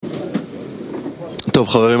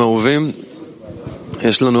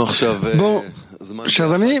Bon,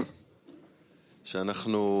 chers amis,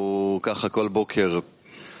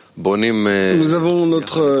 nous avons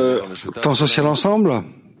notre temps social ensemble,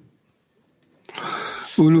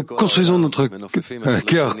 où nous construisons notre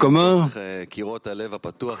cœur commun, et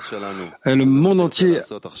le monde entier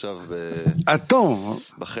attend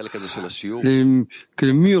que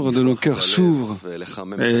les murs de nos cœurs s'ouvrent,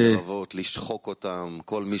 et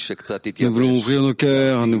nous voulons ouvrir nos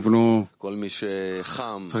cœurs, nous voulons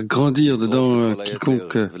faire grandir dedans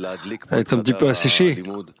quiconque est un petit peu asséché.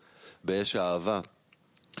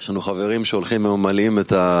 Et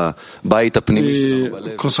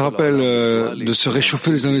qu'on se rappelle de se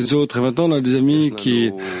réchauffer les uns les autres. Et maintenant, on a des amis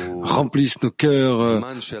qui remplissent nos cœurs,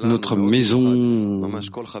 notre maison.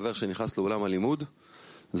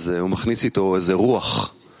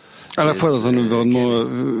 À la fois dans un environnement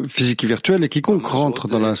physique et virtuel, et quiconque rentre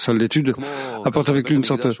dans la salle d'études apporte avec lui une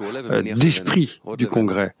sorte d'esprit du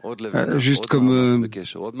congrès, juste comme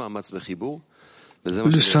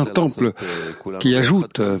le Saint-Temple qui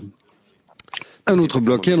ajoute un autre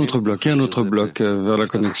bloc et un autre bloc et un autre bloc vers la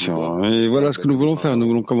connexion. Et voilà ce que nous voulons faire. Nous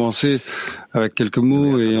voulons commencer avec quelques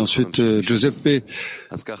mots et ensuite Giuseppe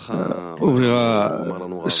ouvrira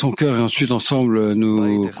son cœur et ensuite ensemble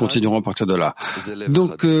nous continuerons à partir de là.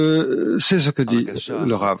 Donc c'est ce que dit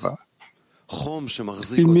le Rav.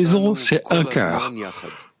 Une maison, c'est un cœur.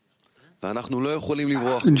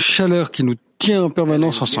 Une chaleur qui nous tient en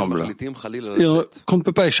permanence ensemble et qu'on ne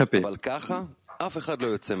peut pas échapper.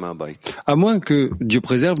 À moins que Dieu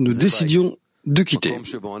préserve, nous décidions de quitter.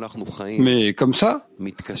 Mais comme ça,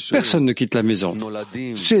 personne ne quitte la maison.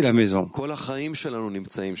 C'est la maison.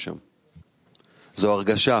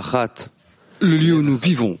 Le lieu où nous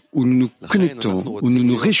vivons, où nous nous connectons, où nous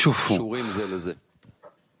nous réchauffons.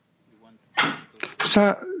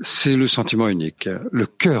 Ça, c'est le sentiment unique, le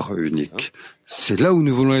cœur unique. C'est là où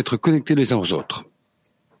nous voulons être connectés les uns aux autres.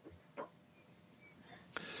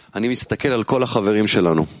 Et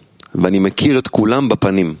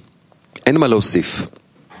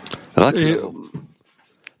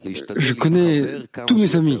je connais tous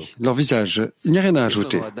mes amis, leur visage. Il n'y a rien à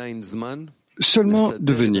ajouter. Seulement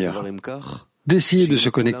de venir, d'essayer de se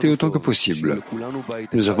connecter autant que possible.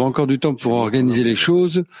 Nous avons encore du temps pour organiser les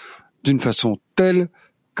choses d'une façon telle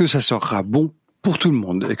que ça sera bon pour tout le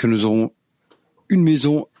monde et que nous aurons une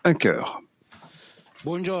maison, un cœur.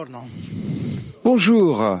 Buongiorno.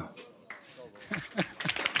 Bonjour.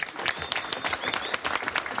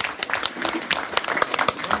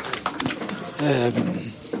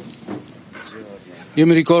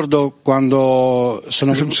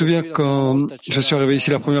 Je me souviens quand je suis arrivé ici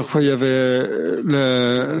la première fois, il y avait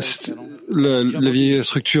la vieille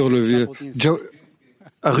structure, le vieux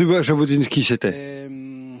Aruba Jabotinsky, c'était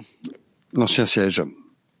l'ancien siège.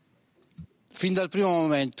 Et depuis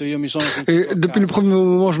le premier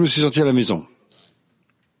moment, je me suis senti à la maison.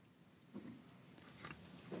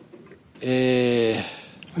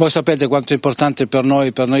 Voi sapete quanto è importante per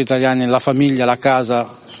noi italiani, la famiglia, la casa.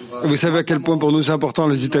 Vous savez à quel point pour nous c'est important,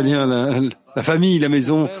 les Italiens, la famille, la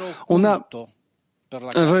maison. On a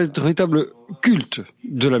un véritable culte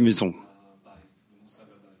de la maison.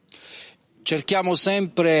 Cerchiamo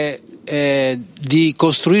sempre di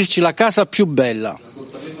costruirci la casa più bella.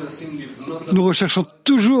 Nous recherchons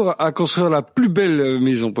toujours à construire la plus belle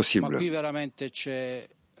maison possible. Ma qui veramente c'è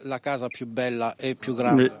la casa più bella e più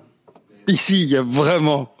grande. Mais ici, il y a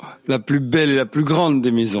vraiment la plus belle et la plus grande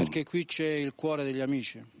des maisons. Perché qui c'è il cuore degli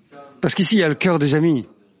amici. Parce qu'ici, il y a le cœur des amis.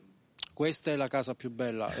 Questa è la casa più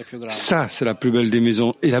bella e più grande. Ça, c'est la plus belle des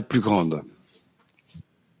maisons et la plus grande.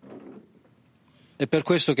 È per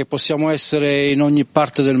questo che possiamo essere in ogni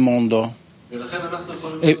parte del mondo.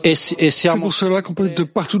 E c'est pour cela qu'on peut être de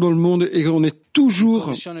partout dans le monde et qu'on est toujours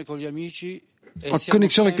en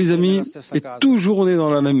connexion avec les amis et toujours on est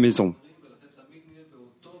dans la même maison.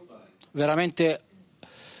 Veramente,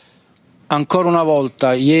 ancora una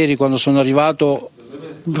volta, ieri quando sono arrivato,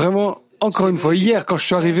 vraiment, encore une fois, hier quand je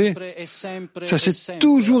suis arrivé, ça s'est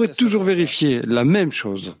toujours et toujours vérifié, la même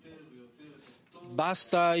chose.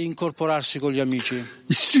 Basta incorporarsi con gli amici.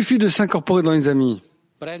 Il suffit de s'incorporer dans les amis.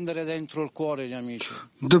 Prendere dentro il cuore degli amici.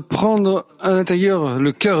 De prendre à l'intérieur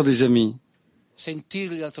le cœur des amis.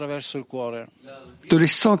 Sentirli attraverso il cuore. De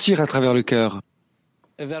les sentir à travers le cœur.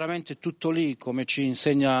 È veramente tutto lì, come ci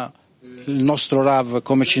insegna il nostro Rav,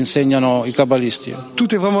 come ci insegnano i kabbalisti.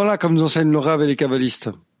 Tout est vraiment là, comme nous enseignent le Rav et les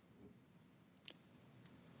kabbalistes.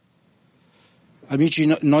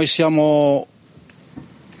 Amici, noi siamo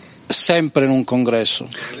sempre in un congresso.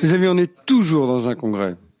 Les amis, on est toujours dans un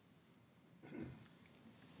congrès.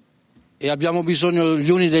 e abbiamo bisogno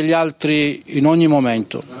gli uni degli altri in ogni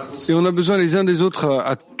momento. Et on a besoin les uns des autres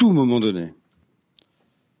à tout moment donné.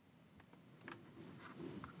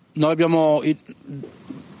 Noi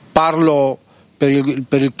parlo per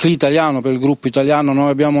il CLI italiano, per il gruppo italiano,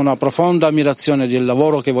 noi abbiamo una profonda ammirazione del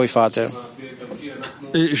lavoro che voi fate.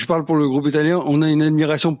 Et je parle pour le groupe italien, on a une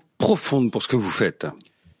admiration profonde pour ce que vous faites.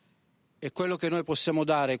 E quello che noi possiamo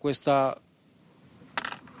dare, questa,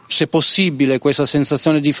 se possibile, questa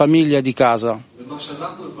sensazione di famiglia e di casa.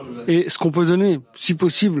 Et ce qu'on peut donner, si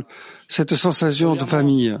possible, cette sensation de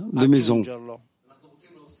famille, de maison.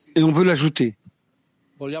 Et on veut l'ajouter.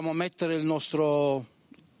 Vogliamo mettere il nostro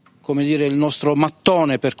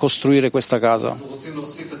mattone per costruire questa casa.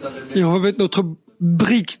 Et on veut mettre notre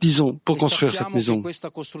brique, disons, pour construire cette maison.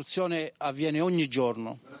 Questa costruzione avviene ogni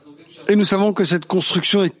giorno. Et nous savons que cette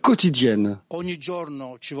construction est quotidienne. Ogni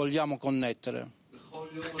giorno ci vogliamo connettere.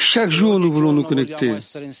 Chaque jour, nous voulons nous connecter.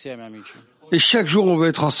 Et chaque jour, on veut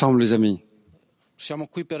être ensemble, les amis. Siamo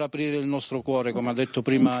qui per aprire il nostro cuore, come ha detto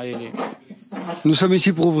prima Eli. Nous sommes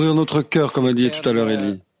ici pour ouvrir notre cœur, comme a dit tout à l'heure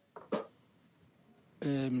Eli.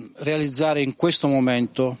 Realizzare in questo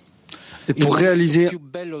momento et pour réaliser il più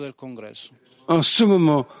bello del congresso. En ce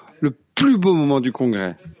moment, le plus beau moment du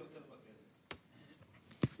congrès.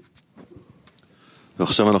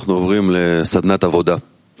 ועכשיו אנחנו עוברים לסדנת עבודה.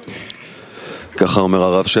 ככה אומר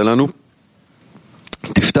הרב שלנו,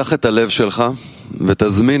 תפתח את הלב שלך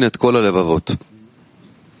ותזמין את כל הלבבות.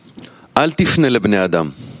 אל תפנה לבני אדם,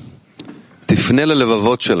 תפנה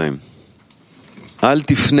ללבבות שלהם. אל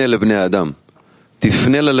תפנה לבני אדם,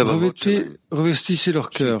 תפנה ללבבות שלהם. Revestissez leur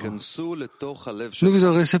cœur. Ne vous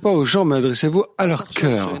adressez pas aux gens, mais adressez-vous à leur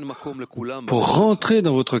cœur, pour rentrer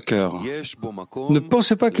dans votre cœur. Ne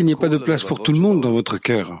pensez pas qu'il n'y ait pas de place pour tout le monde dans votre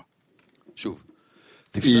cœur.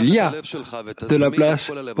 Il y a de la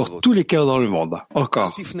place pour tous les cœurs dans le monde.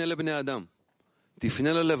 Encore.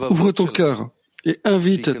 Ouvre ton cœur et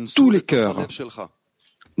invite tous les cœurs.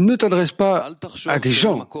 Ne t'adresse pas à des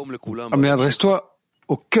gens, mais adresse-toi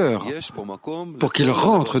au cœur, pour qu'il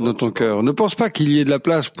rentre dans ton cœur. Ne pense pas qu'il y ait de la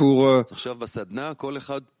place pour...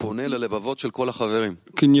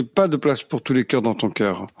 qu'il n'y ait pas de place pour tous les cœurs dans ton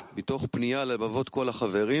cœur. Donc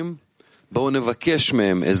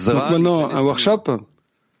maintenant, un workshop.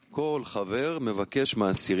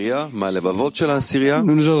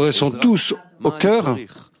 Nous nous adressons tous au cœur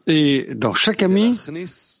et dans chaque ami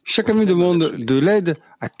demande de l'aide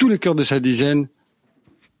à tous les cœurs de sa dizaine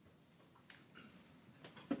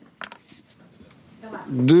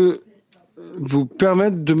de vous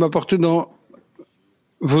permettre de m'apporter dans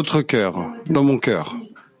votre cœur, dans mon cœur.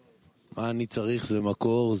 Ce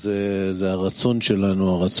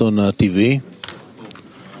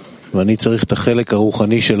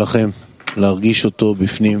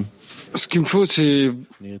qu'il me faut, c'est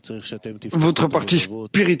votre partie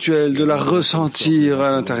spirituelle, de la ressentir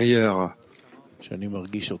à l'intérieur.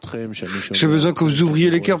 J'ai besoin que vous ouvriez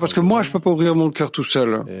les cœurs, parce que moi, je ne peux pas ouvrir mon cœur tout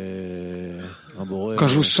seul. Quand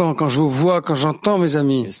je vous sens, quand je vous vois, quand j'entends mes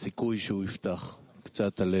amis,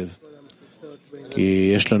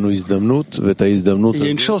 il y a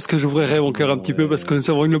une chance que j'ouvrirai mon cœur un petit peu, parce que nous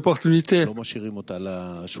avons une opportunité.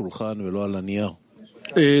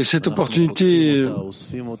 Et cette opportunité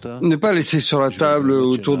n'est pas laissée sur la table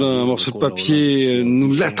autour d'un morceau de papier.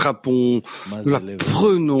 Nous l'attrapons, nous la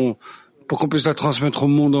prenons pour qu'on puisse la transmettre au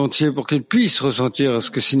monde entier, pour qu'il puisse ressentir ce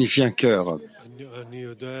que signifie un cœur.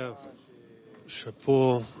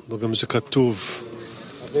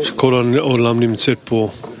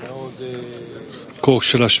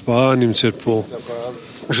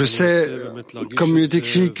 Je sais, comme il est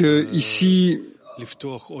écrit, qu'ici,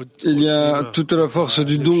 il y a toute la force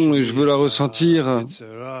du don et je veux la ressentir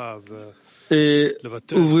et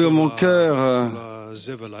ouvrir mon cœur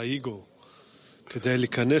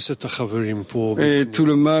et tout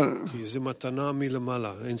le mal.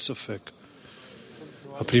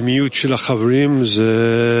 הפנימיות של החברים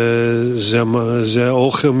זה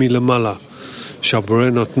האוכל מלמעלה שהבורא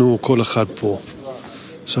נתנו כל אחד פה.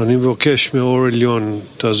 אז אני מבקש מאור עליון,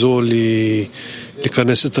 תעזור לי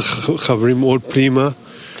לכנס את החברים עוד פנימה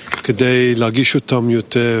כדי להרגיש אותם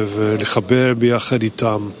יותר ולחבר ביחד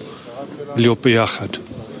איתם ולהיות ביחד.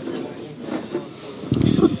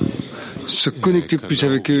 Se connecter plus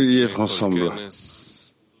avec eux et être ensemble.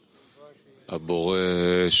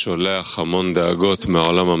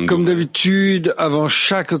 Comme d'habitude, avant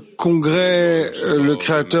chaque congrès, le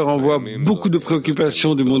Créateur envoie beaucoup de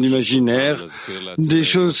préoccupations du monde imaginaire, des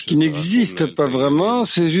choses qui n'existent pas vraiment,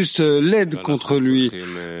 c'est juste l'aide contre lui,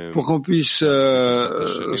 pour qu'on puisse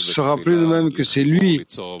se rappeler de même que c'est lui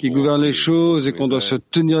qui gouverne les choses et qu'on doit se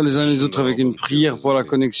tenir les uns les autres avec une prière pour la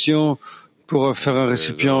connexion, pour faire un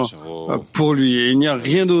récipient pour lui. Et il n'y a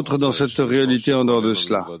rien d'autre dans cette réalité en dehors de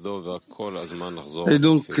cela. Et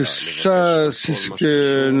donc ça, c'est ce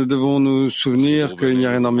que nous devons nous souvenir, qu'il n'y a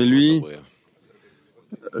rien hormis lui.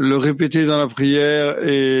 Le répéter dans la prière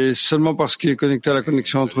et seulement parce qu'il est connecté à la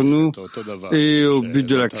connexion entre nous et au but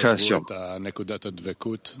de la création.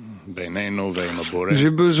 J'ai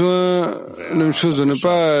besoin, la même chose, de ne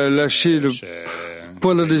pas lâcher le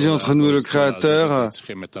point d'adhésion entre nous et le Créateur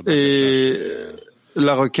et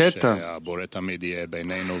la requête,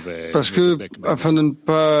 parce que afin de ne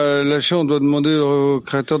pas lâcher, on doit demander au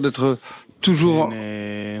Créateur d'être toujours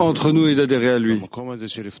entre nous et d'adhérer à lui.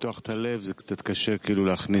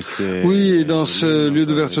 Oui, et dans ce lieu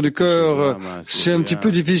d'ouverture du cœur, c'est un petit peu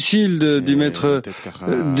difficile d'y mettre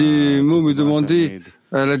des mots, me demander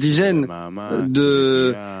à la dizaine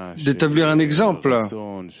d'établir un exemple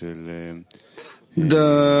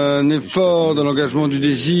d'un effort, de l'engagement du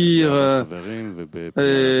désir,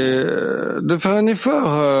 et de faire un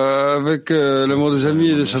effort avec l'amour des amis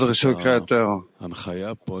et de s'adresser au Créateur.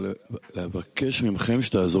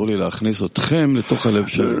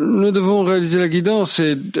 Nous devons réaliser la guidance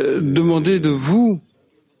et demander de vous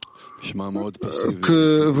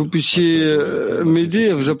que vous puissiez m'aider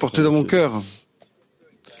à vous apporter dans mon cœur.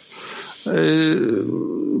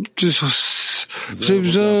 J'ai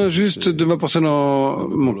besoin juste de m'apporter dans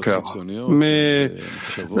mon cœur. Mais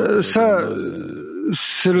ça,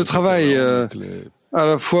 c'est le travail, à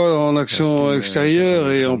la fois en action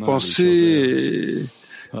extérieure et en pensée,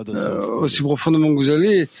 aussi profondément que vous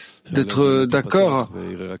allez, d'être d'accord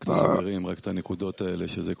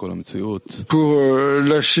pour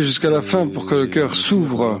lâcher jusqu'à la fin, pour que le cœur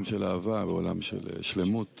s'ouvre.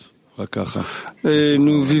 Et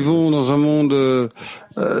nous vivons dans un monde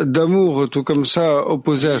d'amour, tout comme ça,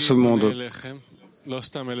 opposé à ce monde.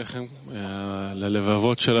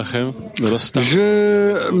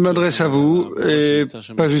 Je m'adresse à vous, et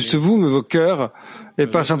pas juste vous, mais vos cœurs, et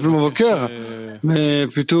pas simplement vos cœurs, mais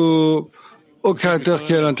plutôt au Créateur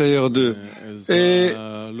qui est à l'intérieur d'eux. Et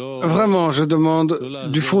vraiment, je demande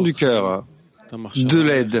du fond du cœur de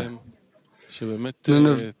l'aide. De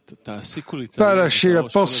ne pas lâcher la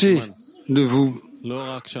pensée de vous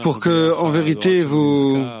pour que, en vérité,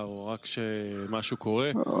 vous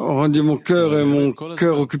rendiez mon cœur et mon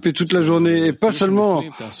cœur occupé toute la journée, et pas seulement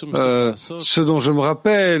ce dont je me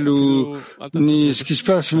rappelle ou ni ce qui se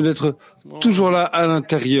passe, mais d'être toujours là à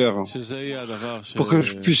l'intérieur pour que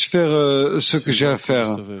je puisse faire ce que j'ai à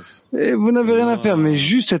faire. Et vous n'avez rien à faire, mais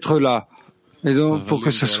juste être là. Et donc, pour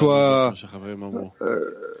que ce soit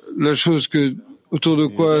la chose que autour de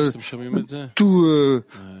quoi tout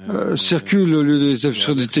circule au lieu des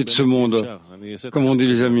absurdités de ce monde, comme on dit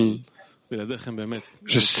les amis.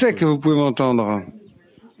 Je sais que vous pouvez m'entendre.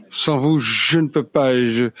 Sans vous, je ne peux pas.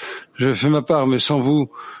 Et je fais ma part, mais sans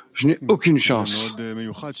vous, je n'ai aucune chance.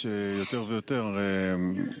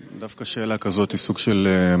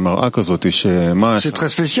 C'est très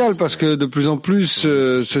spécial parce que de plus en plus,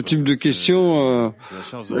 ce type de questions,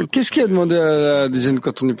 qu'est-ce qui a demandé à la dizaine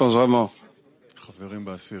quand on y pense vraiment?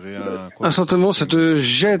 Instantanément, ça te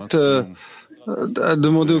jette à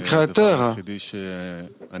demander au Créateur,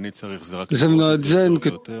 les amis dans la dizaine, que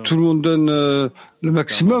tout le monde donne le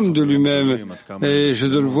maximum de lui-même, et je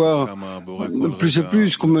dois le voir plus et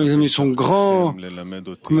plus, combien les amis sont grands,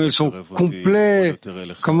 combien ils sont complets,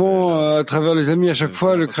 comment à travers les amis à chaque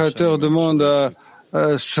fois le Créateur demande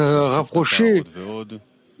à se rapprocher,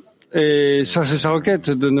 et ça c'est sa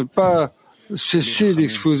requête, de ne pas cesser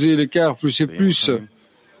d'exposer l'écart plus et plus,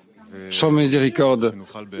 sans miséricorde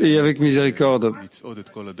et avec miséricorde.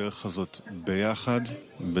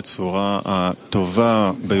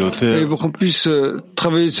 Et pour qu'on puisse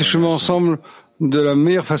travailler ce chemin ensemble de la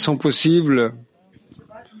meilleure façon possible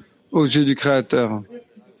aux yeux du Créateur.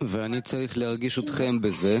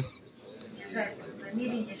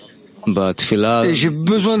 Et j'ai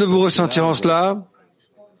besoin de vous ressentir en cela,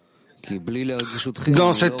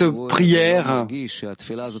 dans cette prière,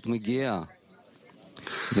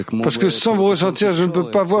 parce que sans vous ressentir, je ne peux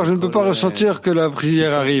pas voir, je ne peux pas ressentir que la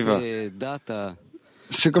prière arrive.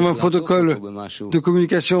 C'est comme un protocole de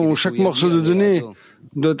communication où chaque morceau de données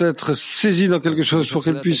doit être saisi dans quelque chose pour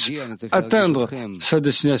qu'elle puisse atteindre sa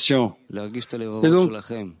destination. Et donc,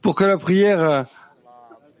 pour que la prière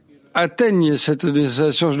atteigne cette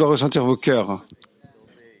sensation, je dois ressentir vos cœurs.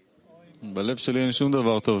 בלב שלי אין שום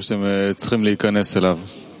דבר טוב שאתם צריכים להיכנס אליו.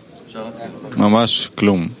 ממש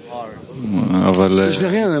כלום. Je n'ai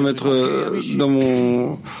rien à mettre dans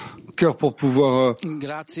mon cœur pour pouvoir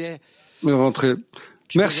me rentrer.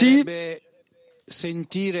 Merci.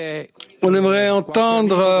 On aimerait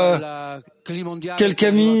entendre quelques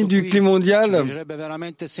amis du climat mondial.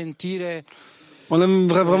 On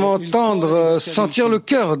aimerait vraiment entendre, sentir le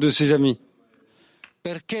cœur de ces amis.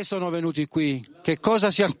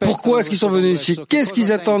 Pourquoi est-ce qu'ils sont venus ici? Qu'est-ce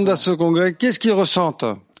qu'ils attendent à ce congrès? Qu'est-ce qu'ils ressentent?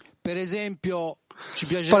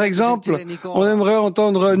 Par exemple, on aimerait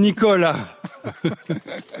entendre Nicolas.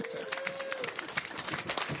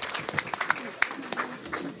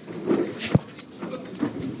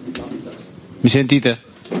 Mi sentite?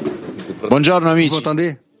 Buongiorno amici. Vous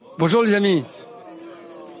m'entendez? Bonjour les amis.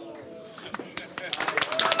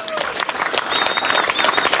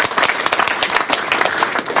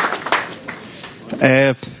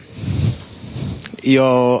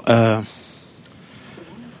 Io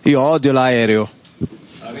odio l'aereo.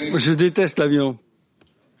 Je déteste l'avion.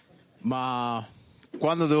 Ma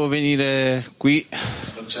quando devo venire qui,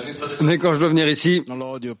 mais quand je dois venir ici, non lo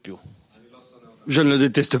odio più. Je ne le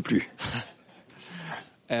déteste plus.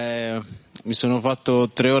 Mi sono fatto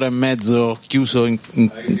 3 ore e mezzo chiuso in...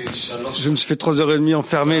 Je me suis fait 3 heures et demie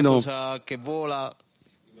enfermé dans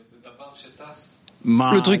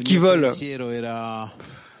le truc qui vole.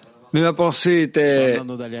 Mais ma pensée était,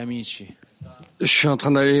 je suis en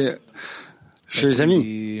train d'aller chez les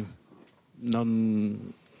amis.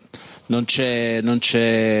 Non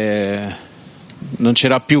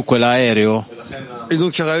c'era più quell'aereo. Et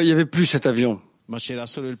donc il y avait plus cet avion. Ma c'era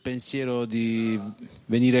solo il pensiero di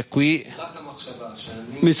venire qui.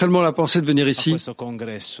 Mais seulement la pensée de venir ici,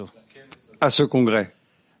 à ce congrès.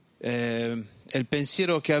 Il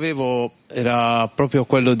pensiero che avevo era proprio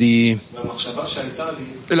quello di...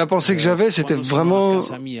 Et la pensée que j'avais, c'était vraiment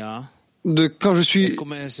de quand je suis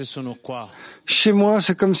chez moi,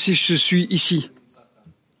 c'est comme si je suis ici.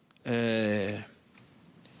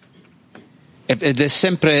 Ed è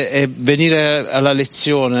sempre venire alla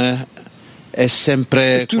lezione è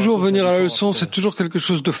sempre... Et toujours venir à la leçon, c'est toujours quelque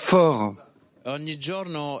chose de fort. Ogni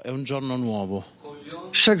giorno è un giorno nuovo.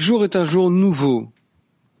 Chaque jour est un jour nouveau.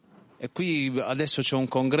 E qui adesso c'è un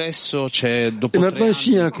congresso, c'è dopo Et maintenant ici,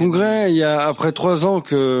 il y a un congrès, il y a après 3 ans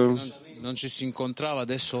que non ci si incontrava,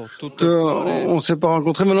 adesso tutto il cuore on s'est pas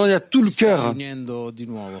rencontrés. Maintenant, il y a tout le cœur qui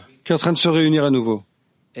est en train de se réunir à nouveau.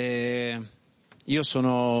 Io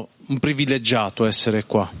sono un privilegiato essere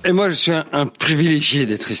qua. Et moi, je suis un privilégié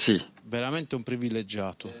d'être ici. Veramente un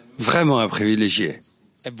privilegiato. Vraiment un privilégié.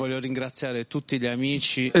 E voglio ringraziare tutti gli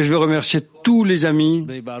amici. Et je veux remercier tous les amis.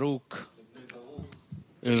 Dei Baruch,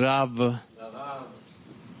 il Rav,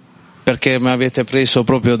 perché mi avete preso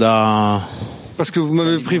proprio da... Parce que vous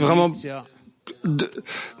m'avez pris vraiment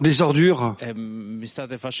des ordures. Mi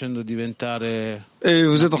state facendo diventare... Et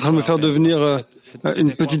vous êtes en train de me faire devenir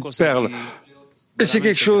une petite perle. Et c'est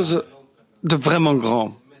quelque chose de vraiment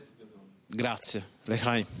grand. Grazie,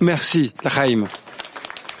 L'Chaim. Merci, L'Chaim.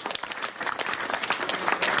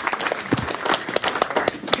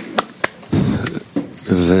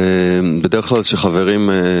 ובדרך כלל שחברים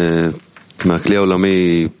מהכלי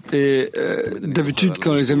העולמי... Et d'habitude,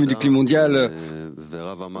 quand les amis du climat mondial,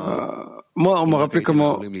 moi, on m'a rappelé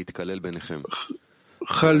comment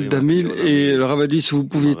Khal Damil et le Rav a dit si vous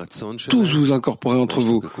pouviez tous vous incorporer entre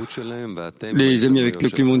vous, les amis avec le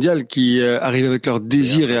climat mondial qui arrivent avec leurs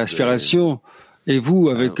désirs et aspirations, et vous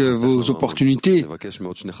avec vos opportunités.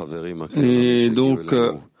 Et donc,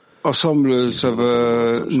 ensemble, ça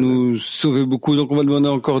va nous sauver beaucoup. Donc, on va demander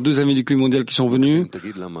encore 2 amis du climat mondial qui sont venus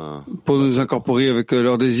pour nous incorporer avec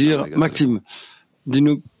leurs désirs. Maxime,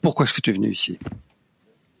 dis-nous pourquoi est-ce que tu es venu ici?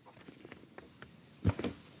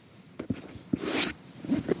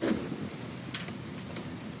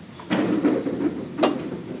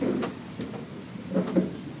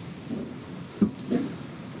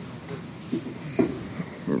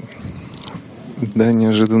 Да,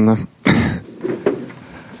 неожиданно.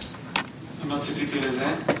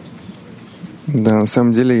 Да, на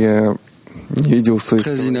самом деле я не видел своих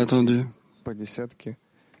по десятке,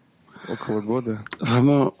 около года.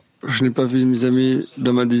 Vraiment, je n'ai pas vu mes amis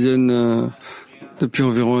dans ma dizaine depuis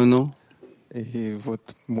environ 1 an. И вот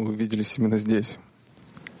мы увиделись именно здесь.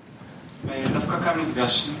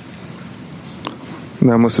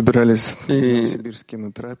 Да, мы собирались в Новосибирске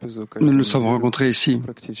на трапезу. Nous nous sommes rencontrés ici.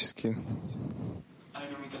 Практически.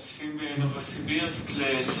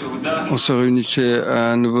 On se réunissait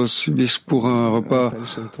à Novosibirsk pour un repas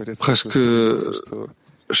presque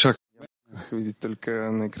chaque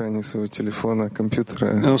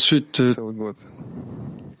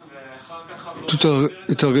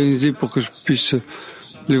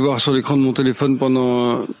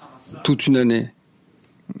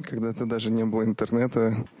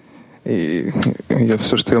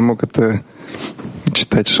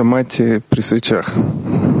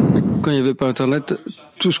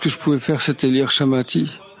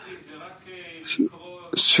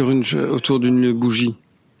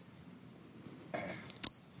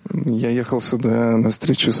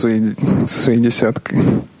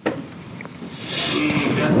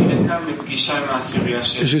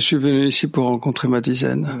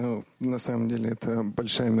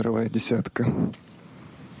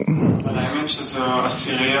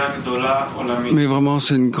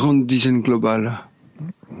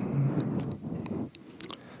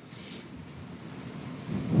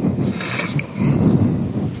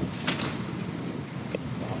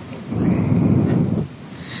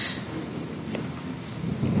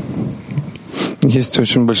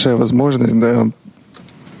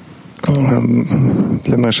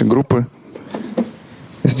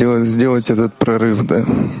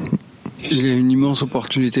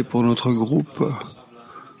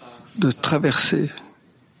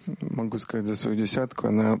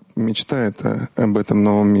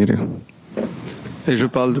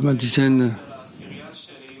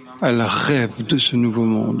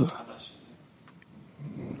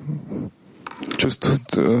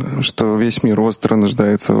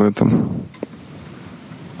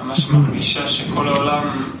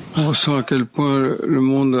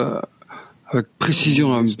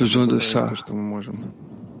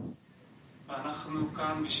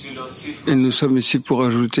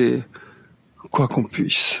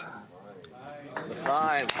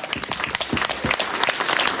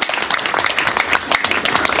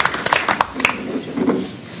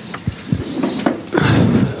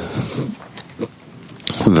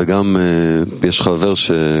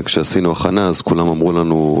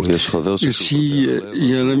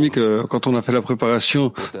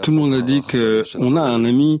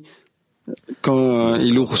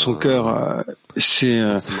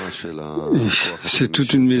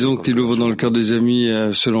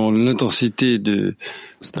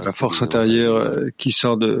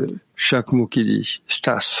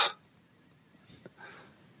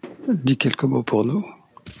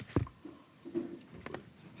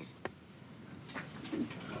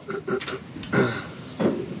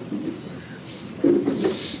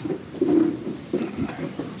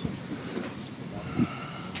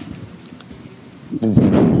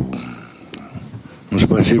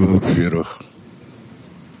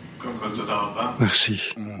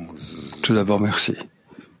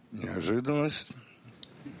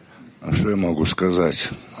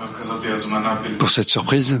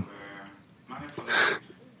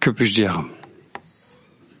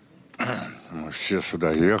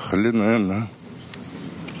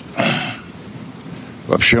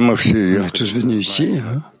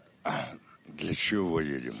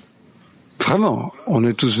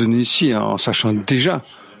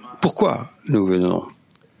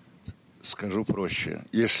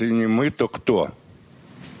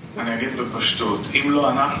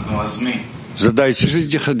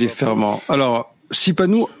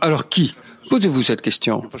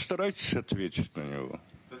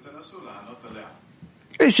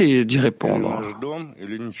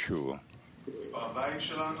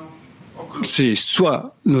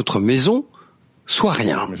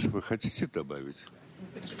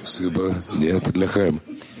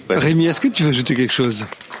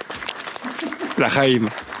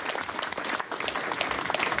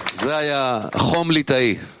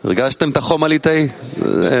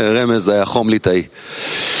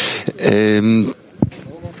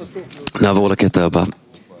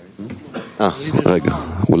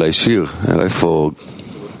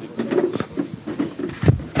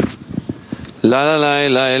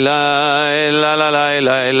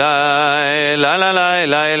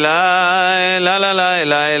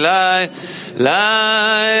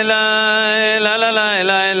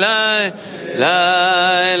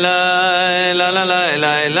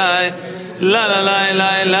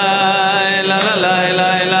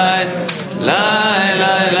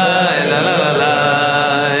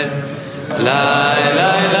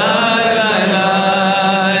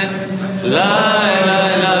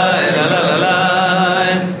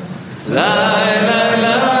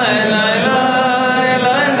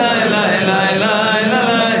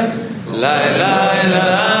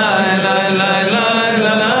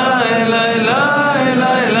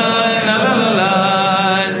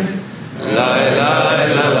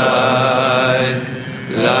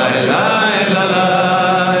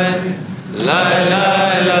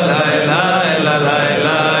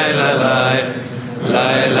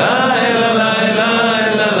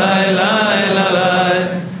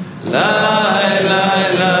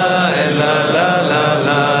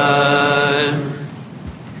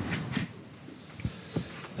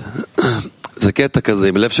קטע כזה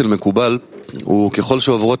עם לב של מקובל, הוא ככל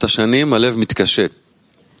שעוברות השנים, הלב מתקשה.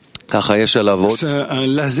 ככה יש עליו עוד... C'est un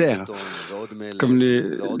laser. Comme les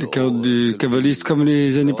cœurs du kabbaliste, comme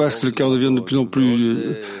les années passent, le cœur devient de plus en plus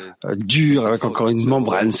dur, avec encore une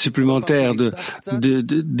membrane supplémentaire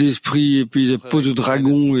d'esprit, et puis des peaux de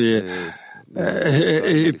dragon, et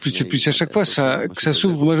plus à chaque fois que ça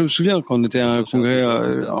s'ouvre. Moi, je me souviens quand on était à un congrès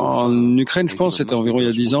en Ukraine, je pense, c'était environ il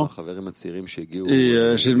y a 10 ans, et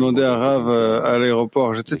j'ai demandé à Rav à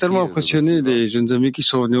l'aéroport. J'étais tellement impressionné des jeunes amis qui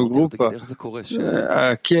sont venus au groupe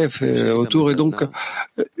à Kiev autour, et donc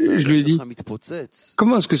je lui ai dit,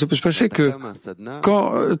 comment est-ce que ça peut se passer que quand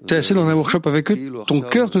tu es assis dans un workshop avec eux, ton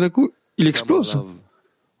cœur tout d'un coup il explose,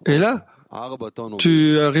 et là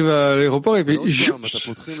tu arrives à l'aéroport et puis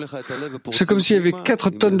c'est comme s'il y avait 4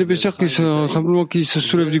 tonnes d'épaisseur qui se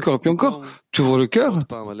soulèvent du corps. Et puis encore, tu ouvres le cœur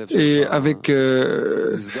et avec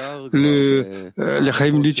les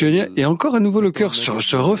chaim lituaniens, et encore à nouveau le cœur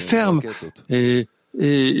se referme et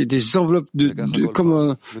des enveloppes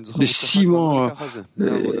comme des ciments,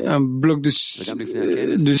 un bloc de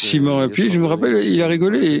ciment. Et puis je me rappelle, il a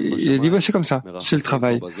rigolé, il a dit c'est comme ça, c'est le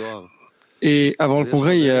travail. Et avant le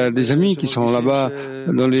congrès, il y a des amis qui sont là-bas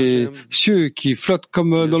dans les cieux, qui flottent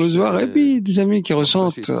comme dans le Zohar, et puis des amis qui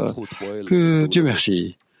ressentent que Dieu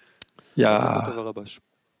merci. Il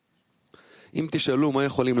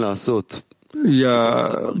y a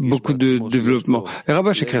beaucoup de développement. Et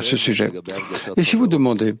Rabash écrit à ce sujet. Et si vous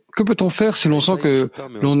demandez, que peut-on faire si l'on sent que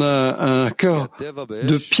l'on a un cœur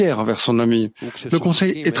de pierre envers son ami? Le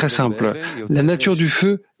conseil est très simple. La nature du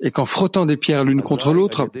feu est qu'en frottant des pierres l'une contre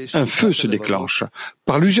l'autre, un feu se déclenche.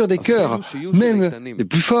 Par l'usure des cœurs, même les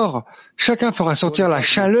plus forts, chacun fera sortir la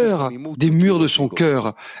chaleur des murs de son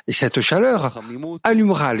cœur. Et cette chaleur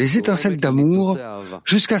allumera les étincelles d'amour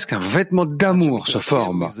jusqu'à ce qu'un vêtement d'amour se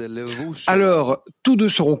forme. Alors, tous deux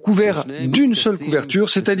seront couverts d'une seule couverture,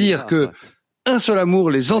 c'est-à-dire que un seul amour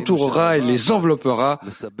les entourera et les enveloppera,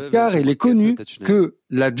 car il est connu que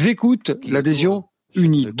la dvekut, l'adhésion,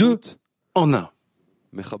 unit deux en un.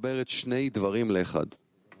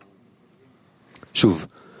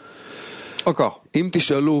 Encore.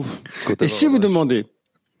 Et si vous demandez,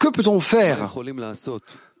 que peut-on faire?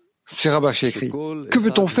 C'est Rabash écrit. Que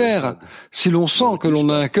peut-on faire si l'on sent que l'on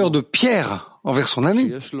a un cœur de pierre envers son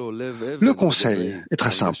ami? Le conseil est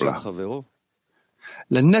très simple.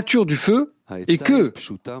 La nature du feu est que,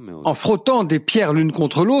 en frottant des pierres l'une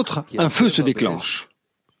contre l'autre, un feu se déclenche.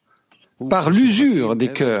 Par l'usure des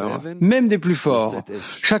cœurs, même des plus forts,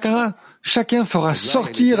 chacun fera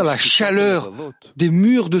sortir la chaleur des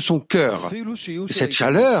murs de son cœur. Et cette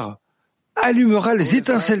chaleur allumera les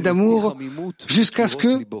étincelles d'amour jusqu'à ce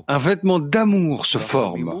que un vêtement d'amour se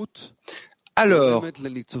forme. Alors,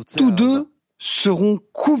 tous deux seront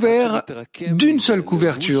couverts d'une seule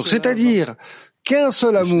couverture, c'est-à-dire qu'un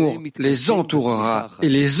seul amour les entourera et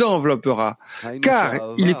les enveloppera, car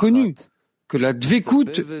il est connu que la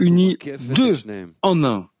dvekut unit deux en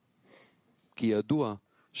un. Et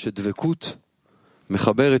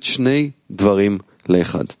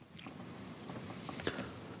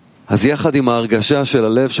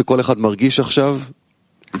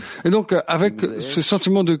donc, avec ce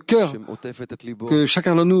sentiment de cœur que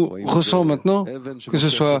chacun de nous ressent maintenant, que ce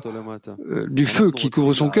soit du feu qui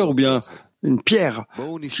couvre son cœur ou bien une pierre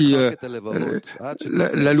qui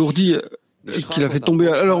l'alourdit, qui l'a fait tomber.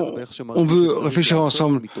 Alors, on veut réfléchir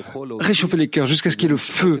ensemble, réchauffer les cœurs jusqu'à ce qu'il y ait le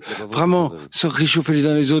feu, vraiment se réchauffer les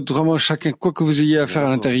uns les autres, vraiment chacun, quoi que vous ayez à faire à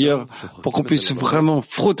l'intérieur, pour qu'on puisse vraiment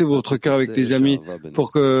frotter votre cœur avec les amis,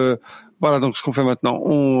 pour que, voilà, donc ce qu'on fait maintenant,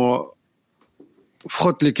 on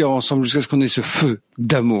frotte les cœurs ensemble jusqu'à ce qu'on ait ce feu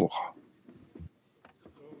d'amour.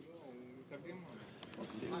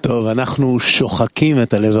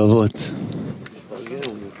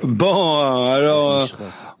 Bon, alors,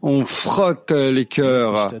 on frotte les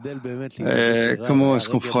cœurs. Comment est-ce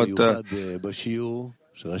qu'on frotte?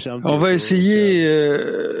 On va essayer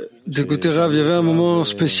d'écouter Rav. Il y avait un moment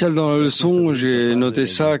spécial dans la leçon où j'ai noté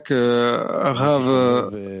ça, que Rav,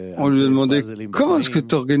 on lui a demandé comment est-ce que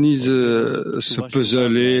tu organises ce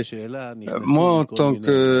puzzle. Et moi, en tant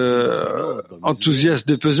qu'enthousiaste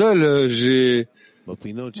de puzzle, j'ai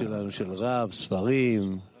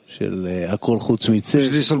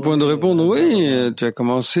j'étais sur le point de répondre oui, tu as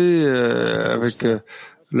commencé avec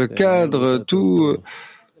le cadre, tout.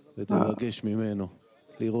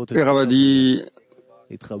 Et Rav a dit,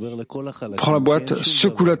 prends la boîte,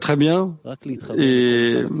 secoue-la très bien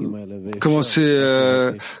et commencez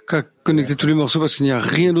à connecter tous les morceaux, parce qu'il n'y a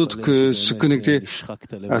rien d'autre que se connecter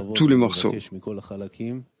à tous les morceaux.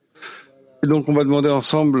 Et donc on va demander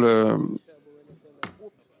ensemble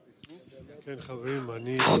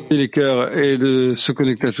frotter les cœurs et de se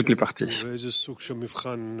connecter à toutes les parties.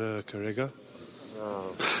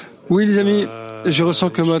 Oui, les amis, je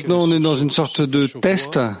ressens que maintenant on est dans une sorte de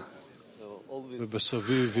test,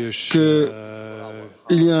 qu'il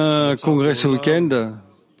y a un congrès ce week-end,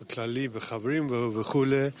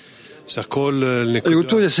 et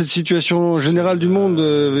autour il y a cette situation générale du monde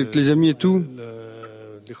avec les amis et tout.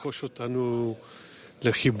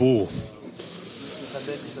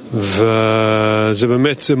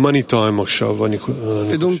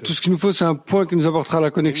 Et donc tout ce qu'il nous faut, c'est un point qui nous apportera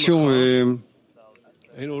la connexion. Et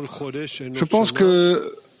je pense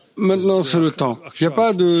que maintenant c'est le temps. Il n'y a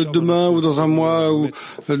pas de demain ou dans un mois ou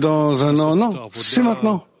dans un an. Non, c'est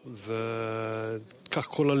maintenant.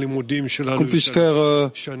 Qu'on puisse faire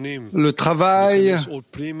le travail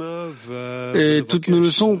et toutes nos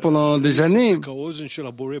leçons pendant des années.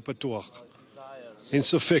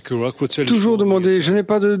 Toujours demander, je n'ai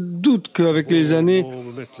pas de doute qu'avec les années,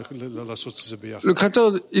 le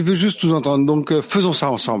Créateur, il veut juste nous entendre, donc faisons ça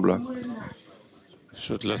ensemble.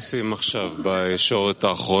 לשים עכשיו בישורת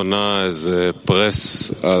האחרונה איזה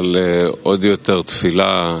פרס על עוד יותר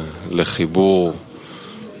תפילה לחיבור,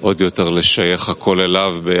 עוד יותר לשייך הכל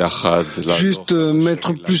אליו ביחד. Juste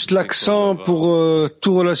mettre plus l'accent pour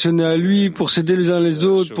tout relationner à lui, pour s'aider les uns les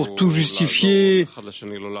autres, pour tout justifier.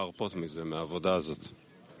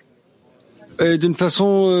 Et d'une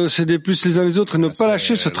façon, s'aider plus les uns les autres et ne pas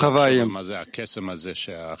lâcher ce travail.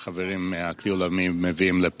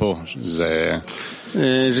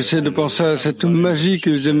 Et j'essaie de penser à cette magie que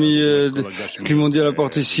les amis du mondial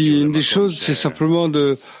apportent ici. Une des choses, c'est simplement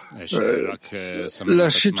de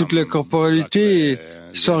lâcher toute la corporalité et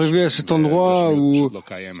s'arriver à cet endroit où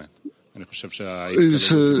il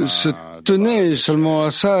se tenait seulement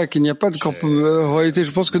à ça, qu'il n'y a pas de corporalité.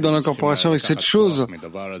 Je pense que dans l'incorporation avec cette chose,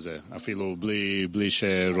 qu'il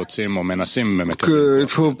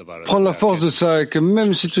faut prendre la force de ça et que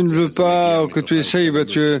même si tu ne veux pas ou que tu essayes,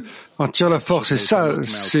 tu en tires la force. Et ça,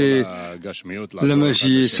 c'est la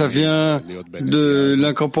magie. Et ça vient de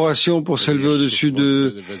l'incorporation pour s'élever au-dessus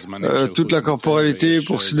de toute la corporalité,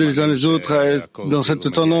 pour s'aider les uns les autres à être dans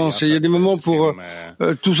cette tendance. Et il y a des moments pour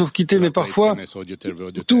tout sauf quitter, mais parfois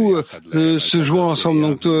tout se joue ensemble.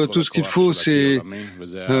 Donc tout ce qu'il faut, c'est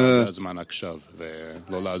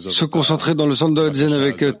se concentrer dans le centre de la dizaine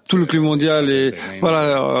avec tout le club mondial. Et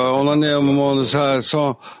voilà, on en est au moment de ça,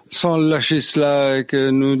 sans lâcher cela, et que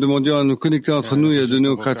nous demandions à nous connecter entre nous et à donner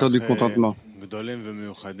au Créateur du contentement.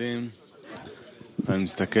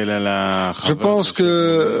 Je pense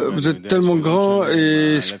que vous êtes tellement grands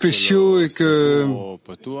et spéciaux et que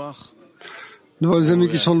devant les amis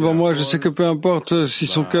qui sont devant moi, je sais que peu importe si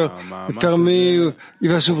son cœur est fermé, il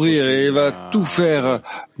va s'ouvrir et il va tout faire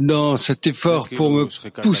dans cet effort pour me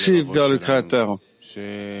pousser vers le Créateur.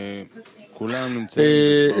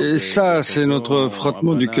 Et ça, c'est notre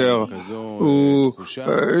frottement du cœur, où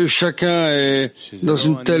chacun est dans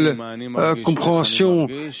une telle compréhension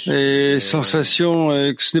et sensation,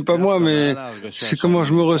 et que ce n'est pas moi, mais c'est comment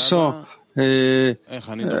je me ressens. Et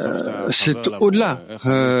c'est au-delà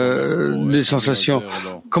des sensations.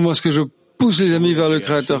 Comment est-ce que je pousse les amis vers le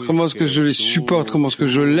Créateur? Comment est-ce que je les supporte? Comment est-ce que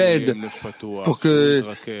je l'aide pour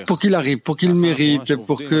qu'il arrive, pour qu'il mérite,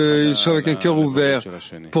 pour qu'il soit avec un cœur ouvert,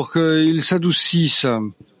 pour qu'il s'adoucisse.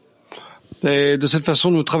 Et de cette façon,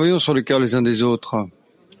 nous travaillons sur le cœur les uns des autres.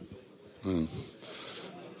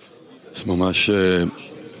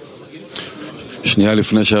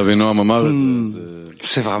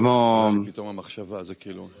 C'est vraiment...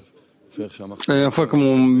 La dernière fois que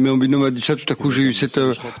mon binôme a dit ça, tout à coup j'ai eu cette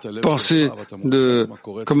pensée de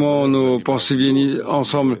comment nos pensées viennent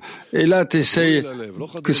ensemble. Et là, tu essayes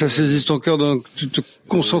que ça saisisse ton cœur, donc tu te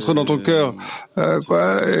concentres dans ton cœur.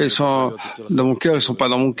 Ils sont dans mon cœur, ils sont pas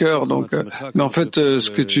dans mon cœur. Donc, mais en fait, ce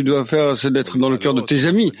que tu dois faire, c'est d'être dans le cœur de tes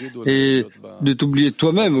amis et de t'oublier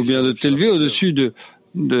toi-même, ou bien de t'élever au-dessus de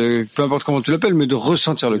peu importe comment tu l'appelles, mais de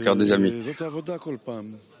ressentir le cœur des amis.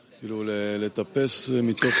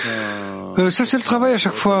 Ça, c'est le travail à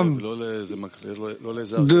chaque fois,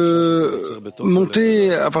 de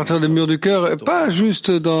monter à partir des murs du cœur, et pas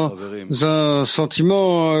juste dans un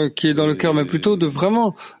sentiment qui est dans le cœur, mais plutôt de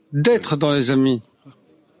vraiment d'être dans les amis.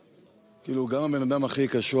 Et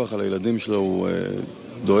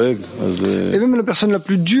même la personne la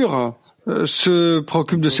plus dure se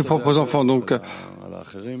préoccupe de ses propres enfants, donc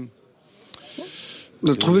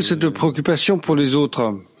de trouver cette préoccupation pour les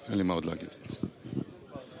autres.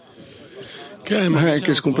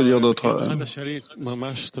 Qu'est-ce qu'on peut dire d'autre?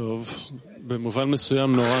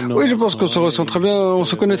 Oui, je pense qu'on se ressent très bien, on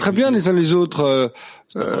se connaît très bien les uns les autres.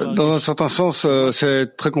 Dans un certain sens,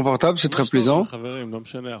 c'est très confortable, c'est très plaisant.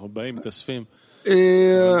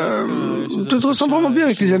 Et tu te ressens vraiment bien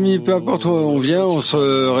avec les amis, peu importe où on vient, on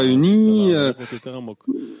se réunit.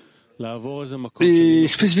 Et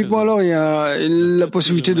spécifiquement alors, il y a la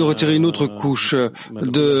possibilité de retirer une autre couche,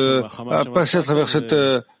 de passer à travers cette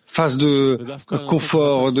phase de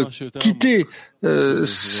confort, de quitter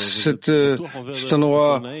cet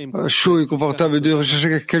endroit chaud et confortable et de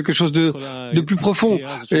rechercher quelque chose de plus profond.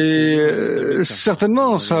 Et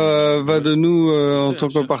certainement, ça va de nous en tant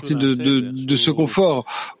que partie de ce confort,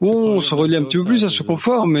 où on se relie un petit peu plus à ce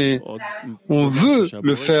confort, mais on veut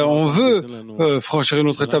le faire, on veut franchir une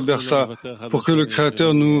autre étape vers ça, pour que le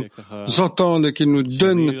Créateur nous entende et qu'il nous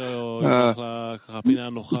donne,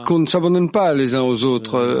 qu'on ne s'abandonne pas les uns aux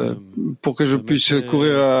autres, pour que je puisse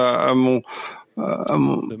courir dans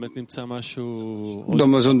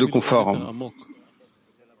ma zone de confort.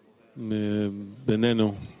 Et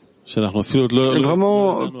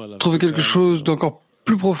vraiment trouver quelque chose d'encore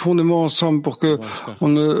plus profondément ensemble pour que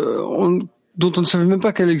dont on ne savait même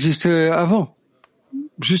pas qu'elle existait avant.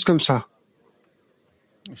 Juste comme ça.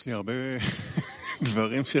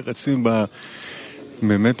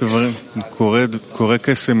 באמת קורה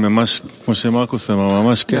קסם ממש, כמו שמרקוס אמר,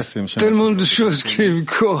 ממש קסם. Tellement de choses qui me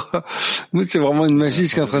courent. C'est vraiment une magie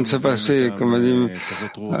ce qui est en train de se passer. Comme on dit,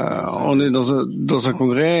 on est dans un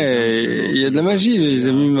congrès et il y a de la magie. Les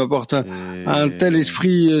amis m'apportent un tel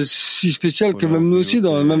esprit si spécial que même nous aussi,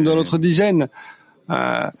 même dans notre dizaine,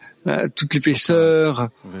 toute l'épaisseur.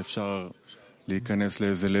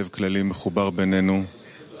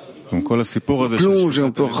 Plonge et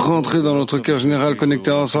on peut rentrer dans notre cœur général connecté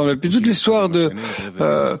ensemble. Et puis toute l'histoire de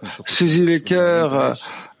saisir les cœurs,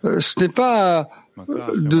 ce n'est pas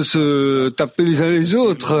de se taper les uns les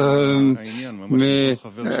autres, mais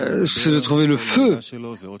c'est de trouver le feu.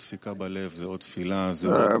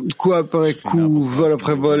 Coup après coup, vol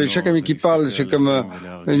après vol. Et chaque ami qui parle, c'est comme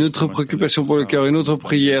une autre préoccupation pour le cœur, une autre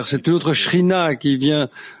prière. C'est une autre shrina qui vient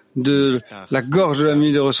de la gorge de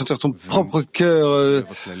l'ami, de ressentir ton propre cœur,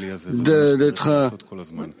 d'être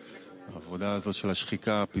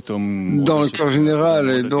dans le cœur général.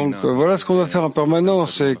 Et donc voilà ce qu'on va faire en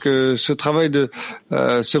permanence, c'est que ce travail de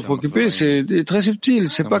se préoccuper, c'est très subtil.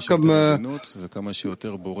 C'est pas comme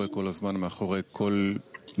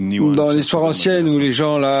dans l'histoire ancienne où les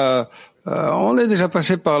gens là, on est déjà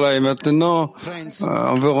passé par là et maintenant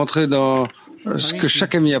on veut rentrer dans ce que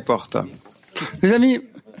chaque ami apporte. Les amis.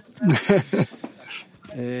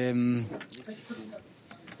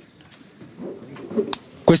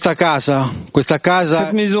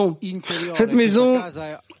 Cette maison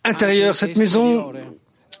intérieure, cette maison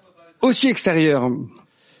aussi extérieure,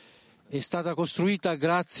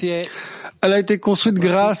 elle a été construite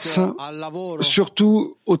grâce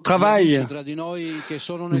surtout au travail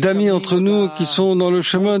d'amis entre nous qui sont dans le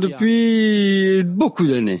chemin depuis beaucoup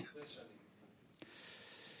d'années.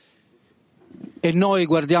 Et nous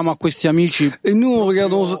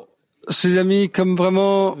regardons ces amis comme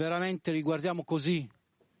vraiment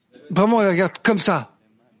on les regarde comme ça.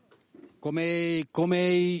 Comme les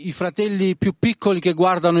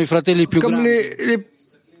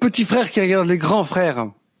petits frères qui regardent les grands frères.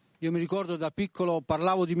 Je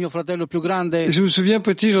me souviens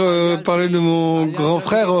petit, je parlais de mon grand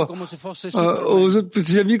frère aux autres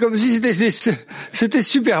petits amis comme si c'était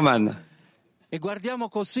Superman. Et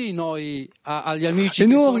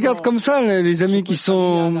nous, on regarde comme ça les amis qui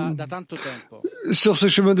sont sur ce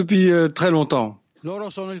chemin depuis très longtemps.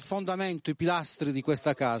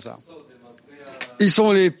 Ils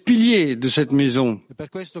sont les piliers de cette maison.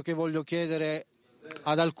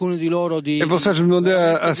 Et pour ça, je me demandais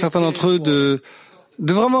à certains d'entre eux de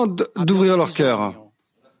vraiment d'ouvrir leur cœur.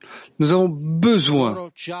 Nous avons besoin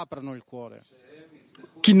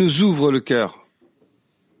qu'ils nous ouvrent le cœur.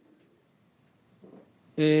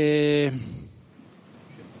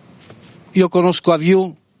 Io conosco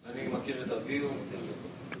Aviu.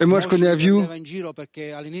 Et moi je connais Aviu.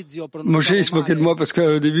 Moshe il se moquait de moi parce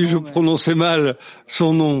qu'au début je prononçais mal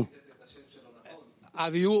son nom.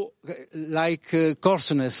 Aviu like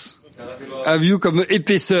coarseness. Aviu comme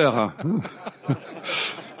épaisseur.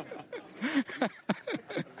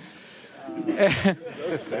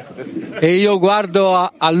 Et io guardo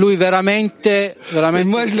a lui veramente. Et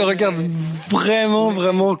moi je le regarde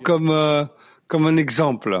vraiment comme un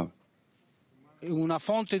exemple.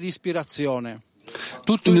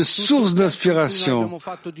 Une source d'inspiration.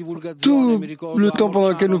 Tout le temps pendant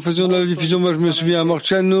lequel nous faisions de la diffusion, moi je me souviens à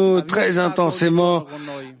Morciano, très intensément,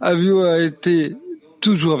 Aviu a été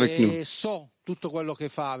toujours avec nous.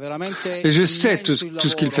 Et je sais tout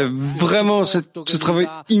ce qu'il fait. Vraiment, ce travail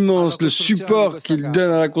immense, le support qu'il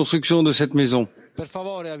donne à la construction de cette maison.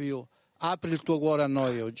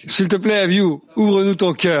 S'il te plaît, Aviu, ouvre-nous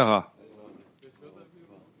ton cœur.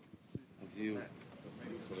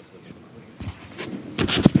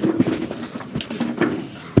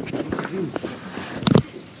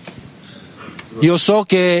 Io so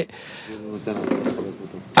che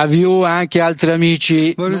Aviu e anche altri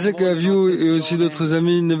amici. Moi, je sais qu'Aviu et aussi d'autres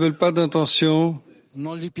amis ne veulent pas d'intention.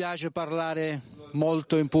 Non gli piace parlare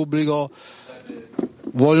molto in pubblico.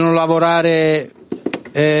 Vogliono lavorare.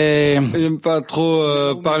 Ils n'aiment pas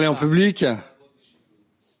trop parler en public.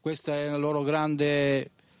 Questa è la loro grande.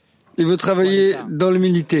 Ils veulent travailler dans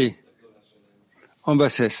l'humilité, en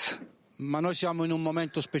bassesse. Ma noi siamo in un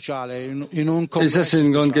momento speciale, in un et ça, c'est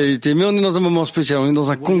une grande qualité. Mais on est dans un moment spécial, on est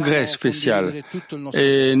dans un congrès spécial.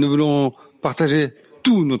 Et nous voulons partager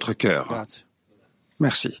tout notre cœur.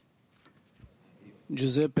 Merci.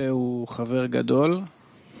 Giuseppe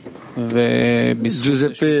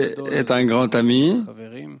est un grand ami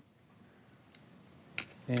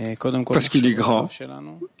parce qu'il est grand.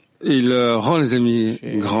 Il rend les amis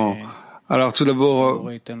grands. Alors tout d'abord,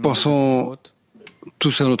 pensons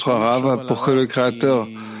tous à notre Rav pour que le Créateur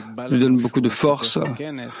lui donne beaucoup de force.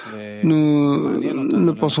 Nous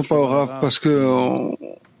ne pensons pas au Rav parce que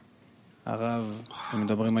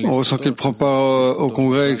on ressent qu'il prend part au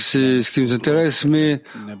congrès et que c'est ce qui nous intéresse, mais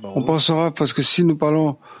on pense au Rav parce que si nous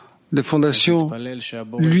parlons des fondations,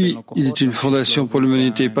 lui, il est une fondation pour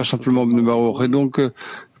l'humanité, pas simplement Bnei Baruch. Et donc,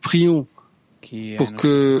 prions pour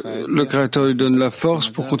que le Créateur lui donne la force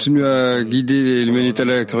pour continuer à guider l'humanité à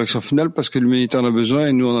la correction finale, parce que l'humanité en a besoin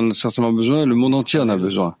et nous en avons certainement besoin et le monde entier en a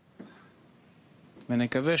besoin.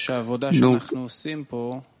 Donc,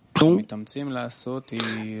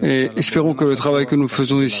 et espérons que le travail que nous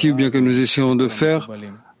faisons ici ou bien que nous essayons de faire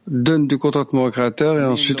donne du contentement au Créateur et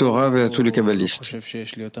ensuite au Rav et à tous les kabbalistes.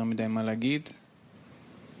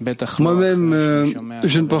 Moi-même,